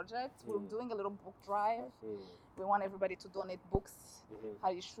short-term project, we're doing a little book drive. We want everybody to donate books.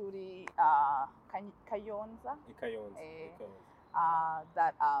 Hari ishuri Kayonza Ikayonza.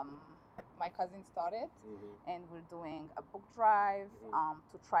 that my cousin started, and we're doing a book drive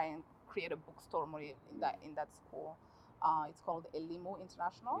to try and create a bookstore in that school. It's called Elimu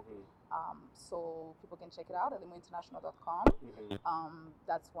International. So people can check it out, elimuinternational.com.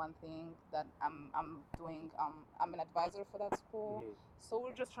 That's one thing that I'm doing. I'm an advisor for that school. So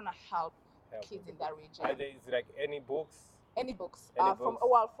we're just trying to help kids in that region. Is it like any books? Any books, Any from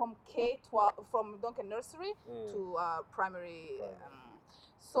books? from K-12, from Duncan nursery to primary.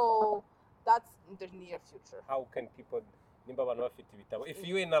 So that's in the near future. How can people? Nimba abantu bafite ibitabo. If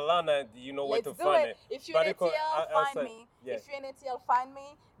you're in Atlanta, you know where Let's to do find it. it. If you're in ATL, find outside- me. yeah. If you're in ATL, find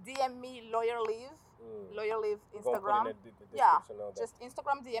me. DM me, Lawyer Live. Lawyer Live We're gonna put Instagram. in the Yeah, description of that. just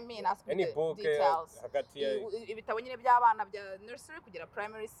Instagram DM me and ask me Any the book, details. hagati ya Ibitabo nyine by'abana bya nursery kugera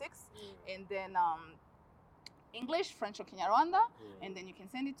primary 6, and then English, French, or Kinyarwanda, and then you can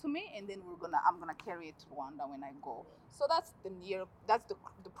send it to me, and then I'm gonna carry it to Rwanda when I go. So that's the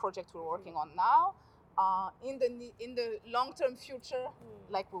project we're working on now. In the long-term future,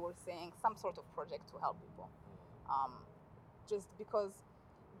 like we were saying, some sort of project to help people. Just because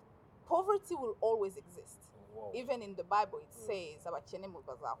poverty will always exist. Whoa. Even in the Bible it says abakene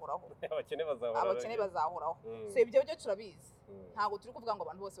bazahoraho. abakene Abakene bazahoraho. So ibyo byo turabizi. Ntabwo turi kuvuga ngo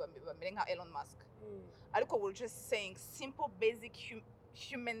abantu bose bamere nka Elon Musk. Ariko we're just saying simple basic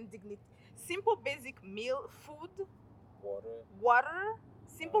human dignity, simple basic meal, food, water,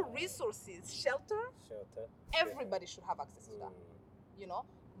 simple resources, shelter. Everybody should have access to that. You know,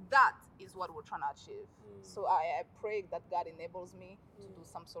 that is what we're trying to achieve. So I pray that God enables me to do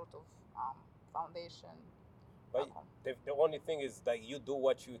some sort of foundation. But the only thing is that you do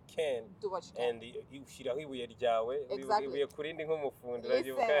what you can. Do what you can. And you shiraho ibuye ryawe. Exactly. Kurindi nk'umufundi. Yes,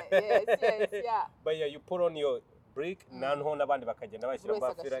 yeah. But yeah, you put on your brick, nanho n'abandi bakagenda bashyiramo.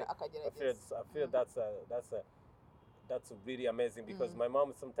 I feel that's really amazing because my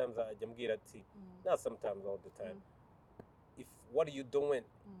mom sometimes ajambwira ati, not sometimes, all the time. If what are you doing,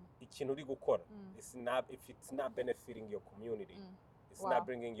 ikintu uri gukora, if it's not benefiting your community, it's not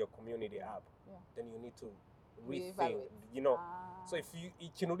bringing your community up, then you need to rethink, you know. So if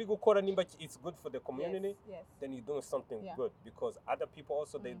ikintu uri gukora nimba it's good for the community, then you're doing something good, because other people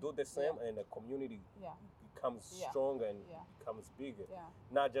also they do the same, and the community becomes stronger and becomes bigger.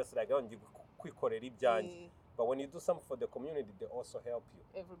 Not just like you kwikorera ibyanjye. But when you do something for the community, they also help you.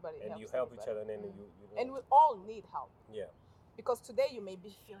 Everybody and helps you help everybody. each other, and then you and we all need help. Yeah. Because today you may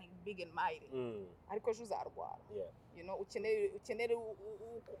be feeling big and mighty. Ariko ejo uzarwara. Yeah. You know, ukenere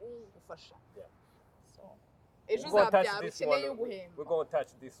ugufasha. Yeah. So ejo uzabyara ukeneye uguhemba. We're going to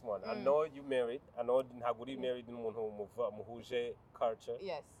touch this one. I know you married. I know ntabwo uri married n'umuntu muhuje culture.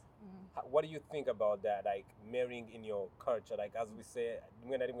 Yes. What do you think about that, like marrying in your culture? Like as we say,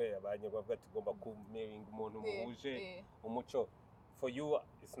 rimwe na rimwe abanyarwanda tugomba ku marrying umuntu muhuje umuco. For you,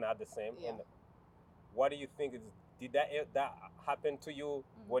 it's not the same. And what do you think did that happen to you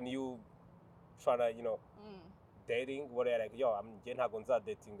when you try to, you know, dating? What are like, yo, I'm ntabwo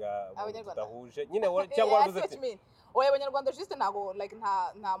nzadetinga tudahuje. Nyine cyangwa wavuze ati oya abanyarwanda juste ntago like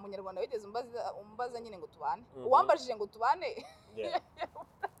nta munyarwanda wigeze umbaza nyine ngo tubane. Uwambajije ngo tubane. Yeah.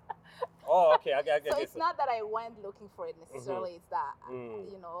 Oh, okay. I get so this. It's not that I went looking for it necessarily. It's that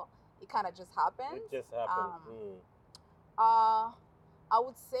you know, it kind of just happened. It just happened. I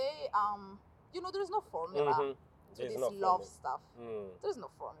would say you know, there's no formula to this love stuff. There's no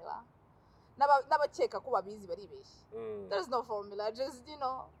formula. N'abakeka ko babizi baribeshye. There's no formula. Just, you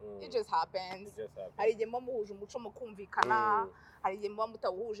know, it just happens. Hari igihe muba muhuje umuco mukumvikana, hari igihe muba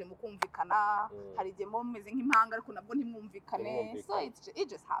mutawuhuje mukumvikana, hari igihe muba mumeze nk'impanga ariko nabwo ntimwumvikane. So it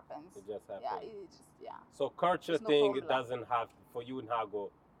just happens. It just happens. Yeah, it just So culture thing, it doesn't have, for you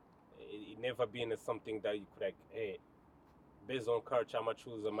Nhago, it never been something that you could like, hey, based on culture, I'm gonna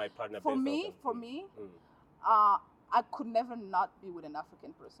choose my partner. For me, I could never not be with an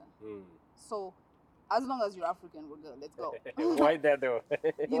African person. So, as long as you're African, we're good. Let's go. Why that though?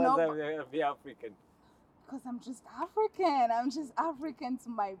 You know, be African. Because I'm just African. I'm just African to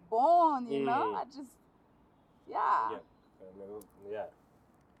my bone. You know, I just, yeah.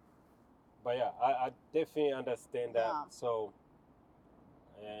 But yeah, I definitely understand that. Yeah. So,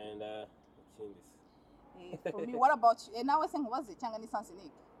 and seeing this. For me, what about you? And now I think was it Changani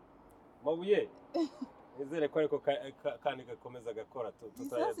Sansinik? Mabuye. Izere ko ariko kandi gakomeza gakora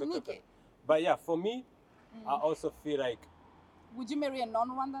Nike. But yeah, for me, I also feel like. Would you marry a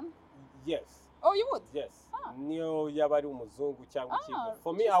non-Rwandan? Yes. Oh, you would? Yes. Ah. Niyo yaba ari umuzungu cyangwa iki.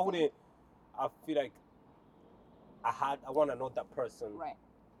 For me, I feel like I want to know that person. Right.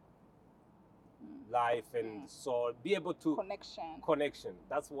 Life and soul, be able to connection.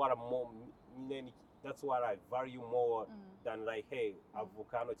 That's what that's what I value more than like, hey,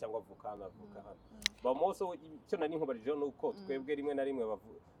 avukano cyangwa avukano. But also cyo nari nkubarije nuko twebwe rimwe na rimwe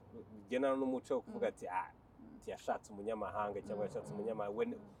bagenana n'umuco wo kuvuga ati yashatse umunyamahanga cyangwa yashatse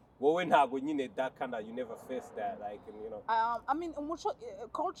umunyamahanga wowe ntago nyine that kind of, you never face that, like, you know. I mean,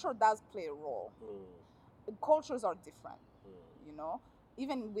 culture does play a role. Cultures are different, you know.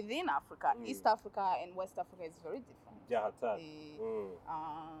 Even within Africa, East Africa and West Africa is very different. Yeah,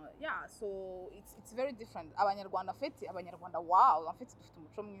 yeah, so it's very different. Abanyarwanda, wow, afite dufite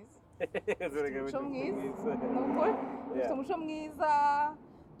umuco mwiza. Umuco mwiza. Nuko dufite umuco mwiza,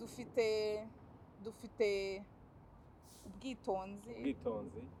 dufite ubwitonzi.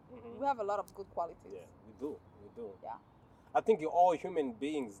 We have a lot of good qualities. Yeah, we do. Yeah. I think all human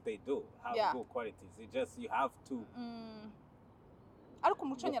beings, they do have good qualities. It's just you have to. Ariko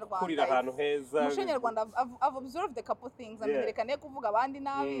umuco nyarwanda I've observed a couple things. Amenyerekane kuvuga abandi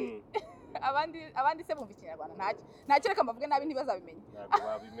nabi. abandi se bumva ikinyarwanda ntacyo reka mbavuge nabi ntibazabimenya. Ntabwo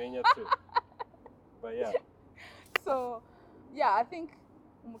babimenya too. But yeah. So yeah, I think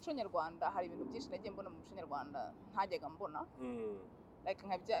umuco nyarwanda hari ibintu byinshi nagiye mbona mu muco nyarwanda ntajyaga mbona. Like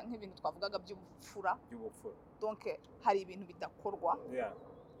nk'ibintu twavugaga by'ubupfura. Donc hari ibintu bidakorwa. Yeah.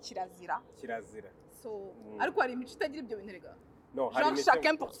 Kirazira. So ariko hari imico itagira ibyo bintu rega. No,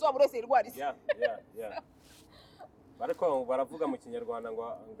 chacun pour soi, buri wese yirwariza. Yeah. Bariko baravuga mu kinyarwanda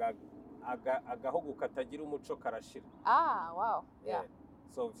ngo agahugu katagira umuco karashira. Wow. Yeah.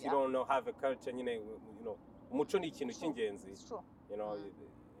 So if you don't know, have a culture, you know, umuco ni ikintu cy'ingenzi. It's true. You know,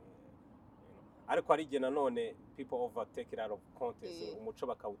 ariko hari igihe nanone people overtake it out of context. Umuco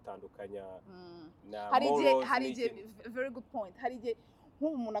bakawutandukanya na morals. Hari igihe, very good point. Hari igihe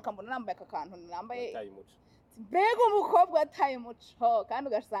nk'umuntu akambona nambaye akakantu nambaye mbega umukobwa ataye umuco kandi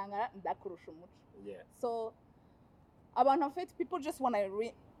ugasanga ndakurusha umuco. So abantu afite people just want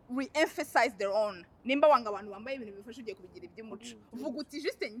to re-emphasize their own. Nimba wanga abantu bambaye ibintu bifasha ugiye kubigira iby'umuco. Vuga uti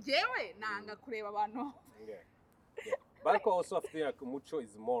juste njyewe nanga kureba abantu. But I also feel like umuco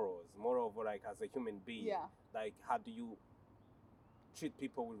is morals, more of like as a human being. Yeah. Like how do you treat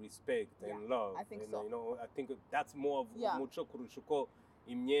people with respect and love? I think so. You know, I think that's more of umuco kurusha uko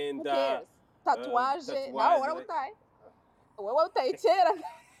imyenda. Who cares? Tatuage. Nawe warabutaye. Wowe wabutaye kera.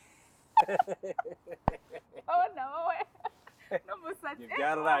 Wowe. N'umusatsi.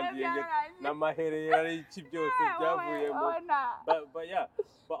 Byararangiye n'amaherere ari iki byose byavuyemo. But yeah,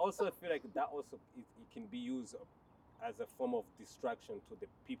 but also I feel like that also it can be used as a form of distraction to the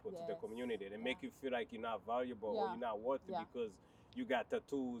people, to the community. They make you feel like you're not valuable or you're not worthy because you got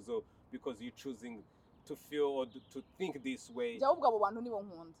tattoos or because you're choosing to feel or to think this way.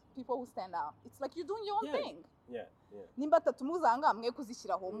 People who stand out. It's like you're doing your own thing. Yeah. Nimba tatumuzanga mwe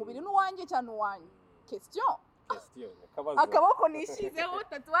kuzishyiraho umubiri n'uwanjye cyane uwanjye. Question. Akaboko nishizeho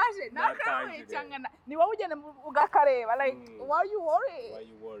tatuage nakawe cyangana ni wowe ugenda ugakareba like why you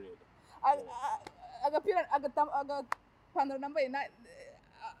worried? Agapantaro nambaye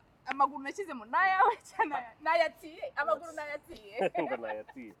amaguru nashyizemo nayawe cyane nayatiye amaguru nayatiye.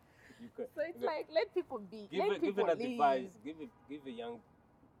 So it's like let people be. Give an advice. Give a young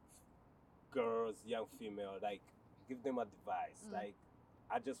girls, young female, like give them advice. Like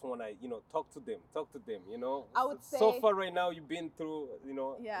I just want to, talk to them, I would say. So far right now you've been through,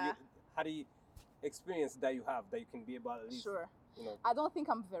 how do you experience that you have that you can be about at least. Sure. I don't think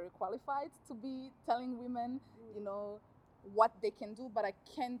I'm very qualified to be telling women, what they can do, but I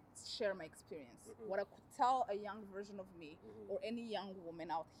can't share my experience. What I could tell a young version of me or any young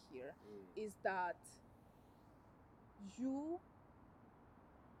woman out here is that you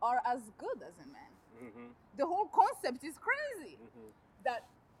are as good as a man. The whole concept is crazy. That,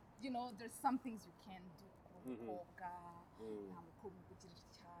 there's some things you can do.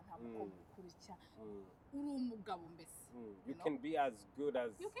 You can be as good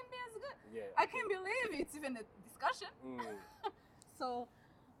as... You can be as good. Yeah. I can't believe it's even a discussion. So,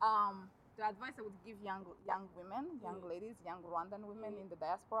 the advice I would give young women, young ladies, young Rwandan women in the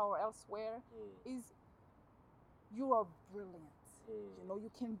diaspora or elsewhere is you are brilliant. You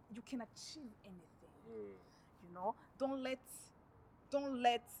can achieve anything. Don't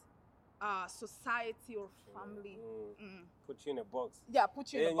let society or family. Put you in a box. Yeah,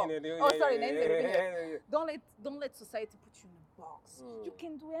 put you in a box. Don't let society put you in a box. You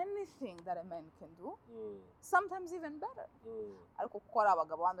can do anything that a man can do. Sometimes even better.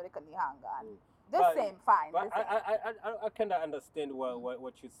 The same, fine. But I kind of understand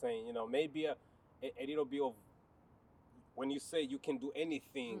what you're saying. You know, maybe a little bit of when you say you can do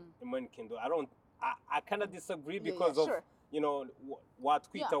anything a man can do. I kind of disagree because of you know what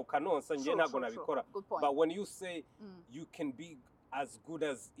kwita ukanonsa nje ntago nabikora. But when you say you can be as good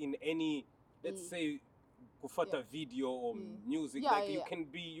as in any, let's say gufata video or music, you can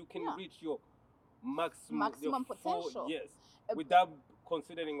reach your maximum potential. Yes, without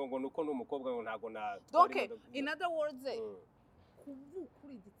considering ngo nuko n'umukobwa ngo ntago na. Okay, in other words,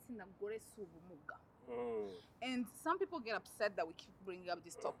 kuvukura igitsina gore si ubumuga. And some people get upset that we keep bringing up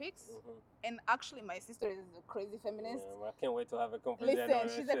these topics. And actually, my sister is a crazy feminist. Yeah, I can't wait to have a conversation. Listen,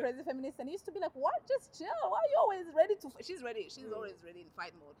 she's a crazy feminist and used to be like, what? Just chill. Why are you always ready to... She's ready. She's always ready in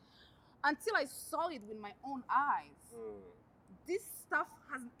fight mode. Until I saw it with my own eyes. This stuff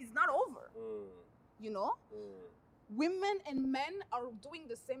is not over. You know? Women and men are doing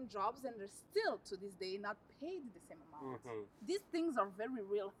the same jobs and they're still, to this day, not paid the same amount. These things are very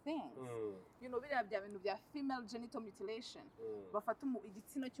real things. You know, we have female genital mutilation. Bafata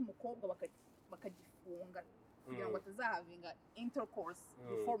igitsina cy'umukobwa bakagifunga kugira ngo atazahavinga intercourse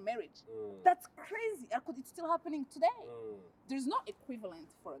before marriage. That's crazy. It's still happening today. There's no equivalent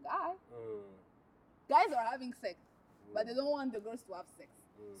for a guy. Guys are having sex, but they don't want the girls to have sex.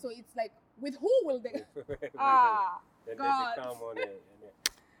 So it's like, with who will they? God. They come on it.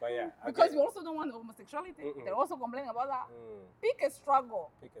 But yeah, because we also don't want homosexuality. They're also complaining about that. Pick a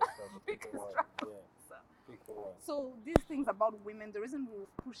struggle. Pick a struggle. So these things about women, the reason we're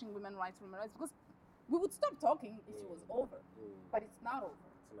pushing women's rights, because we would stop talking if it was over. But it's not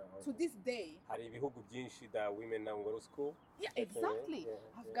over. To this day. Hari ibihugu byinshi that women now go to school. Yeah, exactly.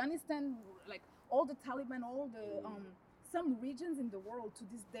 Afghanistan, like all the Taliban, all the some regions in the world to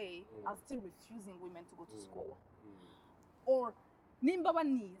this day are still refusing women to go to school. Or nimba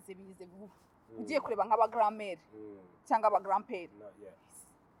banize bize ugiye kureba nk'aba grand-mère cyangwa aba grand-père.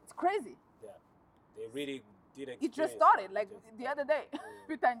 It's crazy. Yeah. They really did experience. It just started like the other day.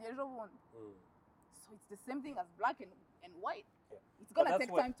 So it's the same thing as black and white. It's going to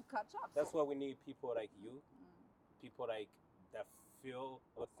take time to catch up. That's why we need people like you, people like that feel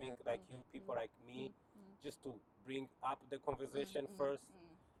or think like you, people like me, just to bring up the conversation first,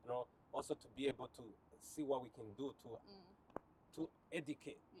 you know, also to be able to see what we can do to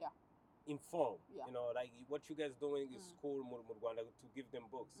educate, inform, you know, like what you guys doing is school to give them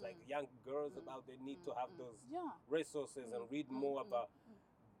books, like young girls about they need to have those resources and read more about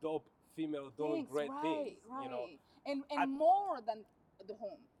dope female doing great things, you know, and more than the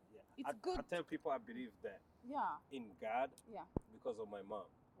home. It's good. I tell people I believe that in God because of my mom.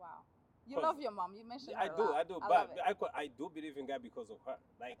 Wow. You love your mom. You mentioned her I do. But I do believe in God because of her.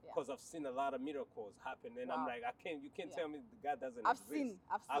 Like, because I've seen a lot of miracles happen, and I'm like, you can't tell me God doesn't exist.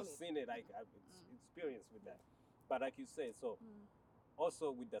 I've seen it. Like, I've experienced with that. But like you say, so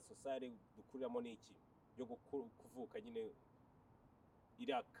also with the society, dukurira moniki, yo kuvuka nyine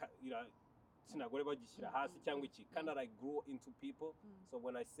ira sinagore bagishyira hasi cyangwa iki, kind of like grow into people. So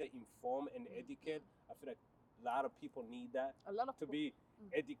when I say inform and educate, I feel like a lot of people need that. A lot of to be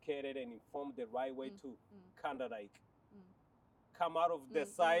educated and informed the right way to kind of like come out of the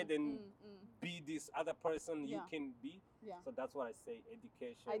side and be this other person you can be. So that's what I say,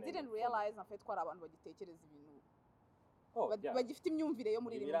 education. I didn't realize na fete ko ari abantu bagitekereza ibintu bagifite imyumvire yo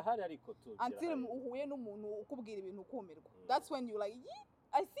muri rimwe until uhuye n'umuntu ukubwira ibintu ukumirwa. That's when you like,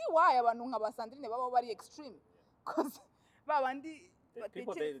 I see why abantu nka Basandrine baba bari extreme, because babandi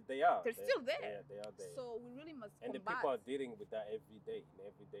people they're still there. They are there. So we really must and combat. The people are dealing with that every day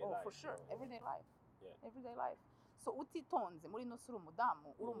life. For sure, everyday life. Everyday life. So utitonze muri no suri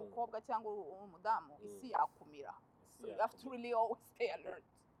umudamu uri umukobwa cyangwa uri umudamu isi yakumira. So you have to really always stay alert.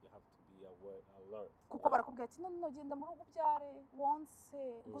 You have to be alert. Kuko barakubwira ati none genda mu rugo byare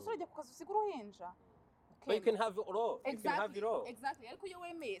wonse gusa urajya kukazusiga uruhinja. But you can have it all. Exactly. You can have it all. Exactly. Ariko iyo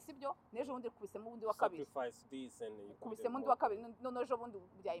wemeye sibyo nejo bundi kubisemo ubundi wa kabiri. Sacrifice this and you kubisemo ubundi wa kabiri no ejo bundi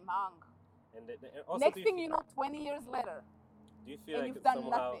bya impanga. And also next thing you know 20 years later. Do you feel like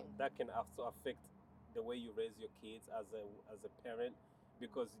somehow that can also affect the way you raise your kids as a parent?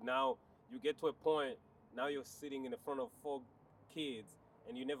 Because now you get to a point, now you're sitting in the front of 4 kids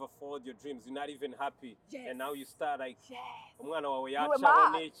and you never followed your dreams. You're not even happy. Yes. And now you start like, umwana wawe yacaho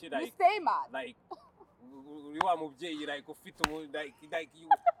n'iki like, you stay mad. Like uri wa mubyeyi like ufite like you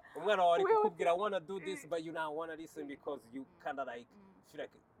umwana wawe ari kukubwira I want to do this but you don't want to listen because you kind of like feel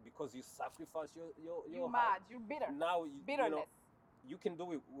like because you sacrifice your You're mad. You're bitter. Now Bitterness. You can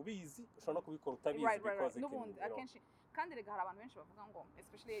do it ubizi ushobora no kubikora utabizi Right. because it N'ubundi can, akenshi kandi rega hari abantu benshi bavuga ngo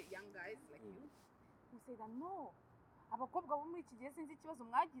especially young guys like you who say that no abakobwa bo muri iki gihe sinzi ikibazo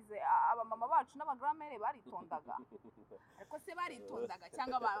mwagize abamama bacu n'abagramere baritondaga ariko se baritondaga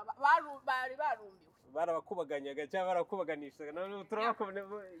cyangwa bari barumbiwe barabakubaganyaga cyangwa barakubaganishaga none turabakubona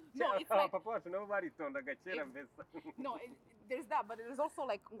papa wacu nabo baritondaga kera mbese no there's that but there's also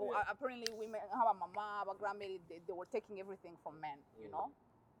like apparently women abamama abagramere they were taking everything from men you know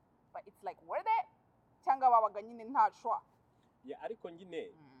but it's like were they cyangwa babaga nyine nta shwa ariko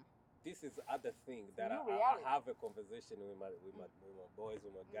nyine this is other thing that I have a conversation with my boys,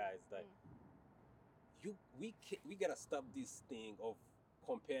 with my guys that we gotta stop this thing of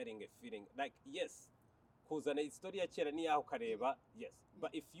comparing a feeling. Like yes, kuzana historia kera ni yaho kareba, yes.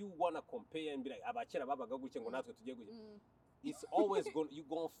 But if you wanna compare and be like abakera babaga gutya ngo natwe tujye gutya, it's always you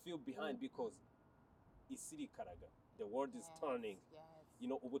gonna feel behind because isiri karaga. The world is turning. Yes. You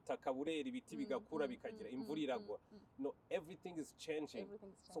know, ubutaka burera ibiti bigakura bikagira imvura iragwa. You know, everything is changing.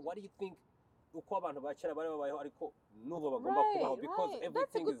 So what do you think uko abantu bakera bari babayeho ariko nubo bagomba kubaho because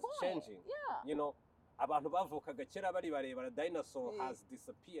everything is changing. You know, abantu bavukaga kera bari barebara dinosaur has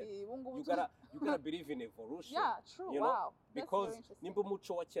disappeared. You gotta believe in evolution. Yeah, true. You know? Wow. Because nimba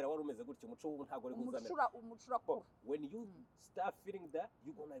umuco wa kera wari umeze gutyo umuco w'ubu ntago ari kuzamera. When you start feeling that,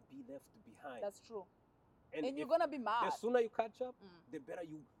 you're going to be left behind. That's true. And you're gonna be mad. The sooner you catch up, the better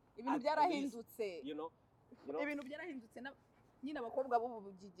you. Ibintu byarahindutse. You know. Ibintu byarahindutse nyine abakobwa bo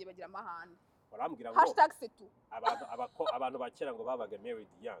bugiye bagira amahane. Barambwira ngo #setu. Abantu bakera ngo babaga married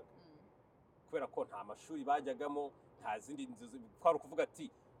young. Kubera ko nta mashuri bajyagamo, nta zindi nzu kwari kuvuga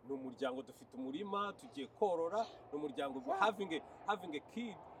ati ni umuryango dufite umurima tugiye korora, ni umuryango having a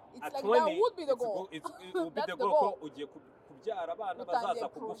kid. It's at like 20, that would be the goal. It would be the goal. Ugiye kubyara abana bazaza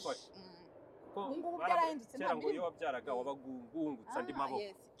kugufasha. Kera ngo iyo wabyaraga wabagungungutsa andi maboko.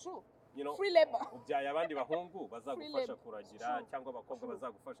 Yes, true. You know, free labor. Ubyaye abandi bahungu bazagufasha kuragira cyangwa abakobwa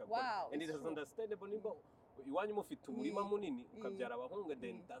bazagufasha gukora. And it is understandable nimba iwanyu mufite umurima munini ukabyara abahungu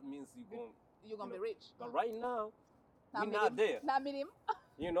then that means you're going to be rich. But right now we're not there. Nta mirimo.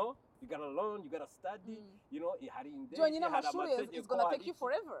 You know, you gotta learn, you gotta study, you know, hari indege, joining amashuri is going to take you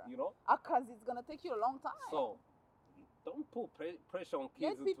forever. You know? Akazi is going to take you a long time. So don't put pressure on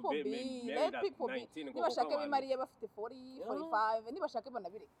kids to be married at 19 and go home. Nibashake bimariye bafite 40, 45, nibashake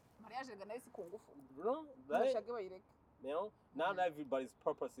banabire. Mariage ga nayo si ku ngufu. Nibashake bayireke. You know, not everybody's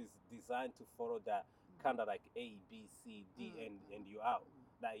purpose is designed to follow that kind of like A, B, C, D, and you out.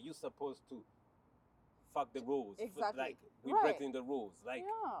 Like you're supposed to fuck the rules. Exactly. Like we're breaking the rules. Like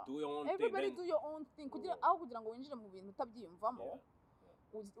do your own thing. Everybody then, do your own thing. Aho kugira ngo winjire mu bintu utabyiyumvamo.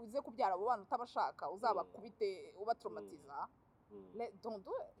 Uze kubyara abo bana utabashaka uzabakubite ubatraumatiza. Don't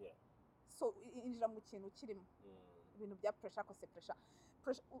do it. Yeah. So injira mu kintu kirimo. Ibintu bya pressure ko se pressure.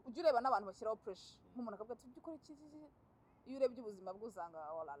 Ujye ureba n'abantu bashyiraho pressure. Nk'umuntu akavuga ati byukora iki iyo urebye ubuzima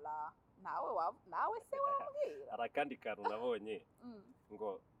bw'uzanga olala nawe se wambwira. Arakandi kantu nabonye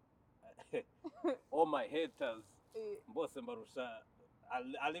ngo all my haters bose mbarusha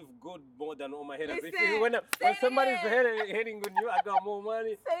I live good more than all my haters. When somebody's hating on you, I got more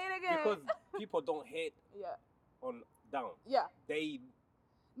money. Say it again. Because people don't hate on down. Yeah.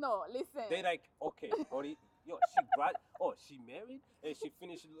 No, listen. They like, okay, she married and she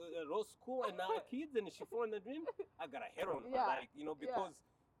finished law school and now kids and she found a dream. I got a hate on her. Like, you know, because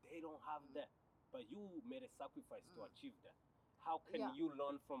they don't have that. But you made a sacrifice to achieve that. How can you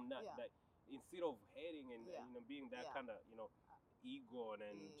learn from that? Like, instead of hating and you know, being that kind of, you know, ego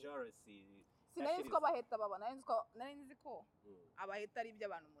and jealousy. Sinari nzi ko abaheta baba nari nzi ko abaheta ari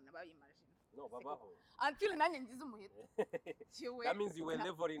iby'abantu umuntu bayimagine. No, babaho. Until nanjye ngize umuheta. That means you were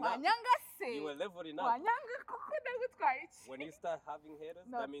leveling up. Wanyanga se. You were leveling up. Wanyanga kuko ndagutwaye iki. When you start having haters,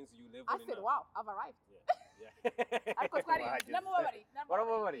 that means you leveling up. I said, wow, I've arrived. Yeah. Ariko twari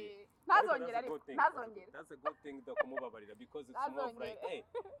namubabari. Ntazongera. That's a good thing to kumubabarira because it's more of like, hey,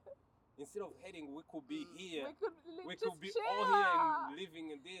 instead of hating, we could be here. We could be all here and living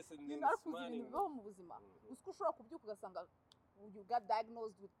in this and in this money. Usko ushobora kubyuka ugasanga you got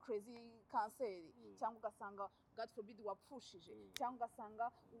diagnosed with crazy cancer cyangwa ugasanga God forbid wapfushije cyangwa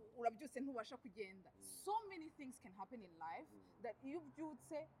ugasanga urabyutse ntubasha kugenda. So many things can happen in life that iyo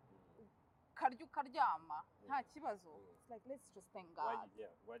ubyutse karya ukaryama nta kibazo. It's like let's just thank God.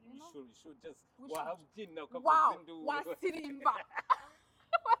 You should just wabyina wasirimba.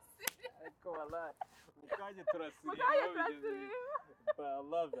 But I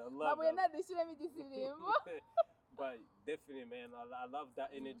love it. But definitely, man, I love that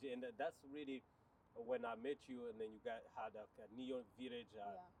energy, and that's really when I met you, and then you had a neon village,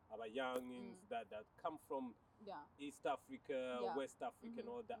 our youngins that come from East Africa, West Africa, and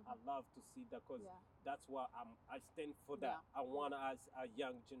all that. I love to see that because that's what I stand for. That I want as a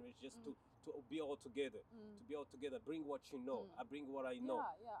young generation just to be all together, bring what you know. I bring what I know.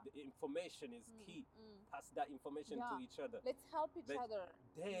 The information is key. Pass that information to each other. Let's help each other.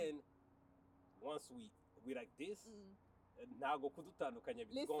 Then once we like this. Ntago kudutandukanya,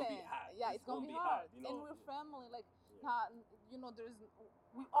 it's gonna be hard. It's gonna be hard. You know? And we're family, like,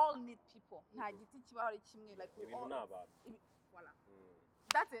 we all need people. Nta giti kibaho ari kimwe, like we all. Voilà.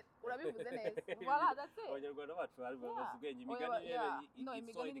 That's it. Urabivuze neza. Voilà, that's it. Abanyarwanda bacu bari bavuze ubwenge, imigani rero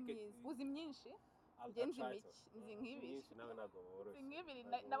imigani ni myiza. Uzi myinshi? Ngenzi miki. Nzi nk'ibiri. Nawe ntago woroshye. Nzi nk'ibiri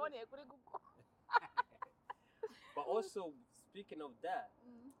naboneye kuri Google. But also, speaking of that,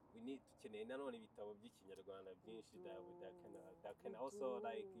 we need to nanone ibitabo by'ikinyarwanda byinshi that can also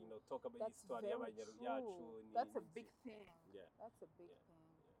like talk about history yacu. That's a big thing. That's a big thing.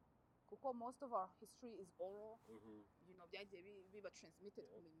 Kuko most of our history is oral. Byagiye biba transmitted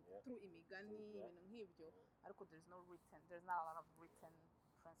through imigani, ibintu nk'ibyo. Ariko there's not a lot of written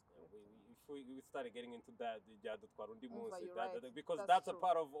transcript. If we started getting into that, because that's a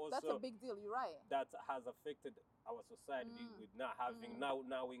part of also. That's a big deal. You're right. That has affected our society with not having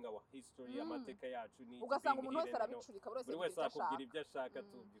knowing our history, amateka yacu ni. Ugasanga umuntu wese arabicurika, buri wese akubwira ibyo ashaka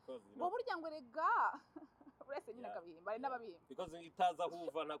tu, because burya ngo rega buri wese nyine akabihimba, ari n'ababihimba. Because itaza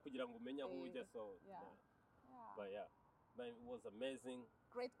huvana kugira ngo umenye aho ujya, so. But man, it was amazing.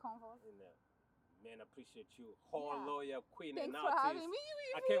 Great convo. Man, I appreciate you. Lawyer, queen, Thanks and for artist. Having me.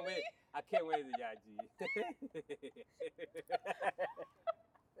 I can't wait, Yaji.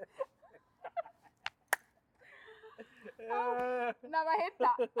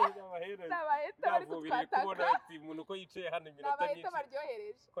 N'abaheta bari kutwataka. Umuntu ko yicaye hano iminota myinshi. N'abaheta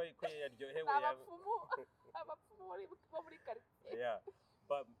baryohereje. Ko yaryohewe. Abapfumu bo muri quartier. Yeah.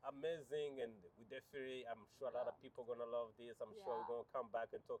 But amazing, and we definitely, I'm sure a lot of people gonna love this. I'm sure we're gonna come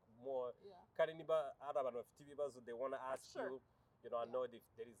back and talk more. Kariniba, Arabano TV Bazu, they wanna ask you. I know if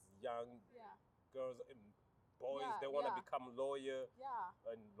there is young girls and boys, they wanna become lawyers.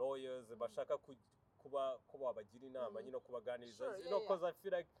 Bashaka kuba abagira inama, kubaganiriza. Because I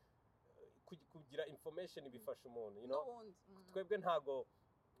feel like kugira information bifasha umuntu. Twebwe ntago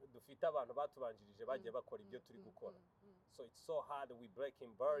dufite abantu batubanjirije bagiye bakora ibyo turi gukora. So it's so hard, we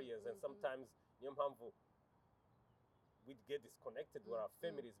breaking barriers, and sometimes niyo mpamvu we get disconnected with our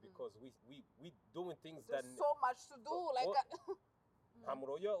families because we doing things There's that so much to do, like nta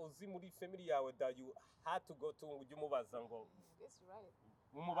muroyo uzi muri family yawe that you had to go to ujye umubaza ngo That's right.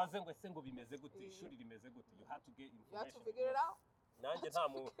 Umubaze ngo ese ngo bimeze gute, ishuri rimeze gute, you have to get information. You have to figure it out. Nanjye nta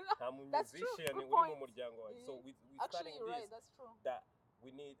mu musician uri mu muryango wawe. So we Actually, starting this, that's true. that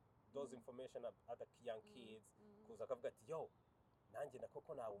we need those information at the young kids, kuza akavuga ati yo nanjye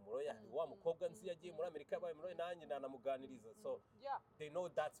nakoko nawe umuroya ni wa mukobwa nzi yagiye muri Amerika yabaye umuroya nanjye nanamuganiriza, so they know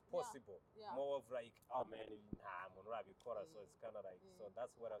that's possible. More of like, oh man, nta muntu urabikora, so it's kind of like, so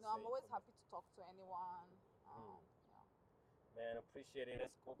that's what I'm saying. I'm always happy to talk to anyone. Man, appreciate it.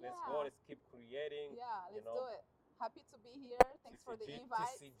 Let's go. Let's keep creating. Let's do it. Happy to be here. Thanks for the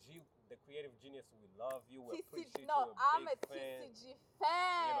invite. TCG, the creative genius, we love you. We appreciate you. I'm a TCG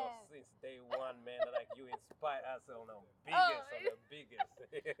fan. Since day one, man, like you inspired us on the biggest,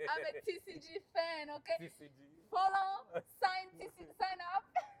 I'm a TCG fan, okay? TCG. Follow, sign up.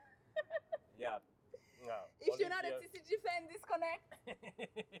 Yeah. If you're not a TCG fan, disconnect.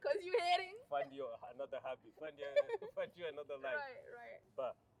 Because you're hating. Find you another hobby. Find you another life. Right.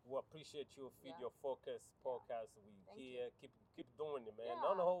 But we appreciate you. Feed Your Focus podcast. We here. Keep doing it, man.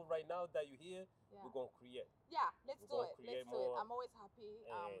 On the whole, right now that you're here, we're gonna create. Yeah, let's do it. I'm always happy.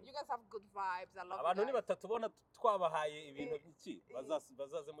 You guys have good vibes. I love you guys. Abantu nibatatubona twabahaye ibintu biki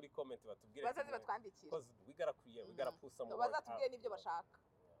bazaze muri comment batubwire. Bazaze batwandikire. Because we gotta create. We gotta put some more. Bazatubwire n'ibyo bashaka.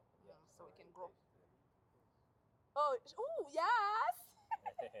 So we can grow. Oh, yes.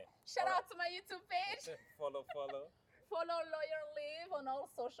 Shout out to my YouTube page. Follow. Follow Lawyer Live on all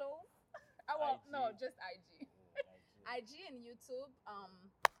socials. Just IG. IG and YouTube.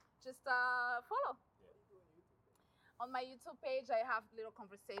 Just follow. On my YouTube page, I have little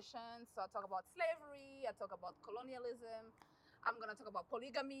conversations. So I talk about slavery. I talk about colonialism. I'm gonna talk about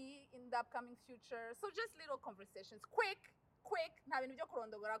polygamy in the upcoming future. So just little conversations, quick. Nta bintu byo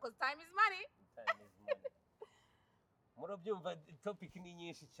kurondogora because time is money. Murabyumva, topic ni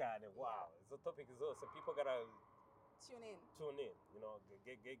nyinshi cyane. Wow, izo topic zose people gotta tune in.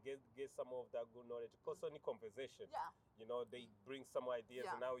 Get some of that good knowledge. Because any conversation, they bring some ideas,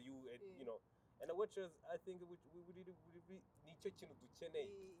 and now and which is I think nicyo kintu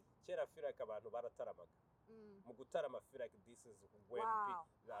dukeneye kera feel like abantu barataramaga mu gutarama feel like this is when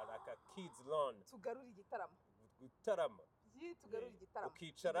like a kids learn tugarura igitaramo gutarama tugarura igitaramo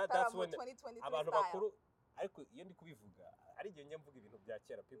ukicara that's when abantu bakuru ariko iyo ndi kubivuga ari igihe njya mvuga ibintu bya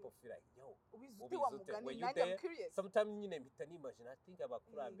kera people feel like yo ubizute wa mugani nanjye I'm curious sometimes nyine mpita nimagine I think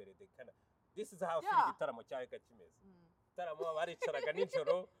abakurambere they kind of this is how feel igitaramo cyawe kimeze igitaramo baricaraga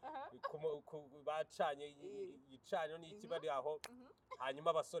nijoro bacanye igicanyo n'iki bari aho hanyuma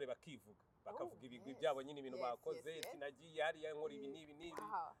abasore bakivuga bakavuga ibigwi byabo nyine ibintu bakoze tinagiye hariya nkora ibi n'ibi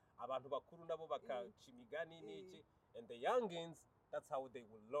abantu bakuru nabo bakaca imigani n'iki and the youngins that's how they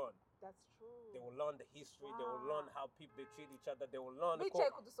will learn. That's true. They will learn the history. They will learn how people they treat each other. They will learn.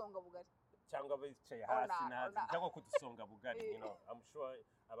 Bicaye kudusonga bugari. Cyangwa bicaye hasi nazi. Cyangwa kudusonga bugari. You know, I'm sure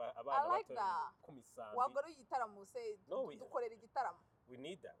abana bato kumisambi. Wagaruye igitaramo se dukorera igitaramo. We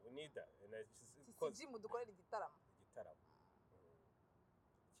need that. And it's because dukorera igitaramo. Igitaramo.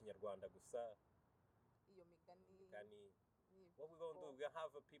 Kinyarwanda gusa. Iyo migani. What we're going to do, we're going to have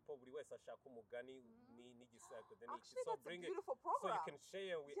people buri wese ashaka umugani n'igisako then actually, so that's bring a beautiful program. So you can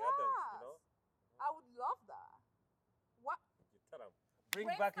share with others, you know. I would love that. What? Gitaramo. Bring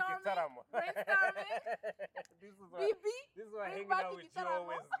back Gitaramo. This is why hanging out with you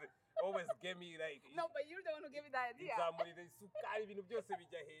always gave me like. No, but you're the one who gave me that idea. Ibintu byose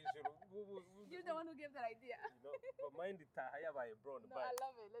bijya hejuru. You're the one who gave that idea. You know, but mind it hayabaye bro. No, I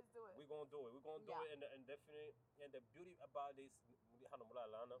love it. Let's do it. We're gonna do it. And definitely, and the beauty about this, hano muri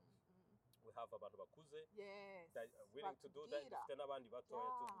Alana, we have abantu bakuze that are willing to do that.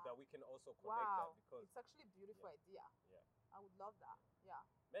 That we can also connect that because it's actually a beautiful idea. Yeah, I would love that. Yeah.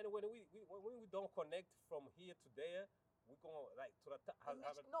 Man, when we don't connect from here to there, we're gonna like to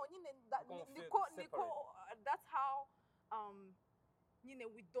that's how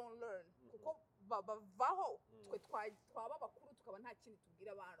we don't learn kuko bavaho twe twaba bakuru tukaba nta kintu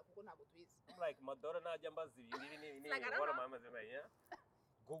tubwira abantu kuko ntabwo tubizi like Madora najya mbaza ibi wara mama zemaya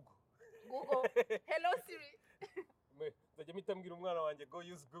Google hello Siri nzajya mitambwira umwana wanjye go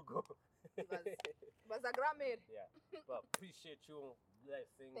use Google baza grammar yeah but appreciate you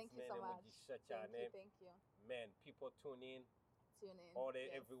blessings thank you so much thank you man people tune in all day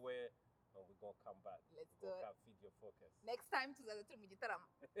everywhere and we're gonna come back. Let's do it. Feed your focus. Next time tuzaza turi mu gitaramo.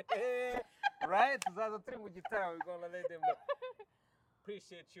 Right? Tuzaza turi mu gitaramo. We're gonna let them know.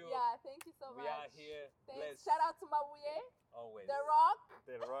 Appreciate you. Yeah, thank you so much. We are here. Thanks. Shout out to Mabuye. Always. The Rock.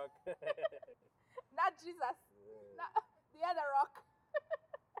 The Rock. Not Jesus. Yeah. Not the other Rock.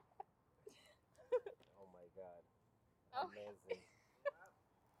 Oh my God. Amazing.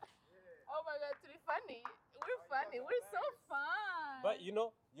 Oh my God, to be funny. We're funny. We're so fun. But you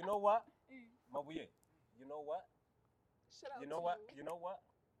know what? Mabuye, you know what? Shut up. You know what?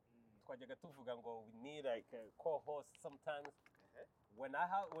 Twajyaga tuvuga ngo we need like a co-host sometimes. When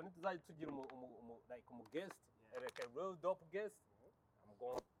tuzajya tugira like a guest, like a real dope guest, I'm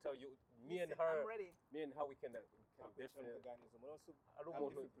going to tell you, me and her we can definitely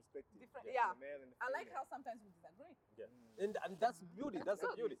different perspective. Yeah. I like how sometimes we disagree. Yeah. And that's beauty. That's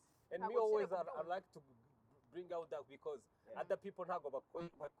the beauty. And me always I like to bring out that because other people ntago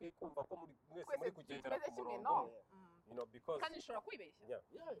bakwiye kumva ko mwese muri kugendera ku murongo. You know, because kandi ushobora kwibeshya.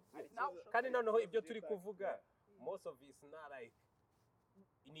 Yeah. Kandi noneho ibyo turi kuvuga most of it's not like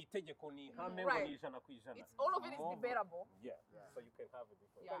ni itegeko ni hame ngo ni ijana ku ijana. It's all of it is debatable. Yeah. So you can have a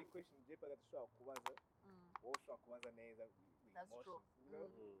different. Yeah. Question jepa gatushobora kubaza. Wowe ushobora kubaza neza. That's true. You know,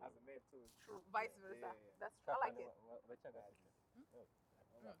 as a man too. True. Vice versa. That's true. I like it. Let's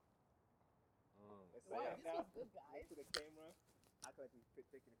wow, this was good, guys. To the camera, act like we're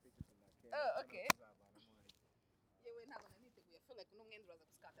taking a picture from that camera. Oh, okay. Yeah, we're not gonna need to. I feel like no one was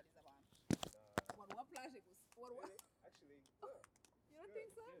scattered abantu. Warwa plage gusa. Warwa. Actually, you don't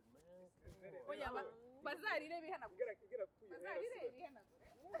think so? Good, man. Oh yeah, bazarire bihanagura. Get up. Bazarire bihanagura.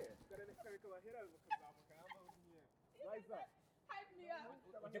 Kare kabahera mukazamuka hamba Rise up. Hype me up.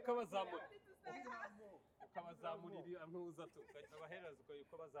 Ujye ukabazamurira ampuza abahereza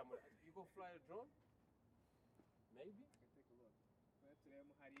uko bazamura. You go fly a drone? Maybe? Take a look. Today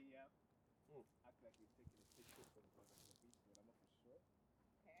I'm hariya. Act like you're taking a picture from the beach, but I'm not for sure.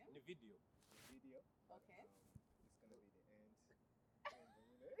 Okay. In the video. Okay. It's gonna be the end.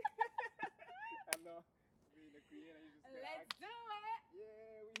 I know. Being the queen, let's do it.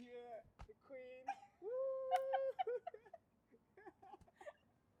 Yeah, we here. The queen. Woo!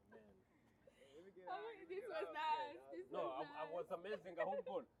 This was nice. I was amazing.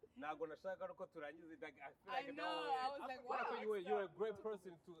 ahubwo ntago nashaka ko turangiza I know. I was like, wow. You're a great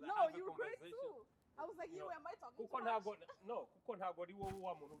person to no, have a you're conversation. great too. I was like, you am I talking kuko ntago ari wowe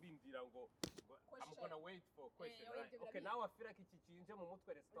wa muntu ubindira ngo I'm gonna wait for a question, Yeah, right? wait, Okay, now I feel like iki kinje mu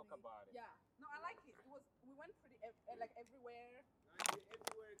mutwe, let's talk about it. Yeah. No, I like it. We went pretty like everywhere.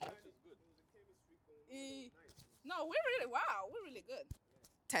 Everywhere, Which is good. It was a chemistry going on. It was nice. No, we're really good.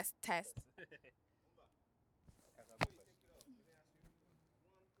 Test. Umba, before you take it off, let me ask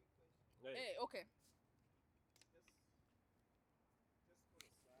you one quick question. Hey. Hey, okay. Just for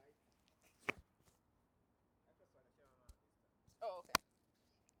the side. I just want to share my this time. Oh, okay.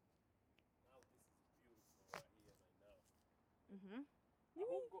 Now this is beautiful right here right now. Mhm.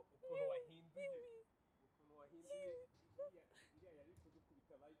 Ahubwo ukuntu wahinduye iriya yari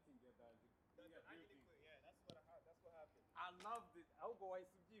kudukubita lighting ya danje. Yeah, that's what happened. I loved it. Ahubwo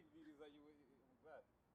wahise ubyibwiriza you glad.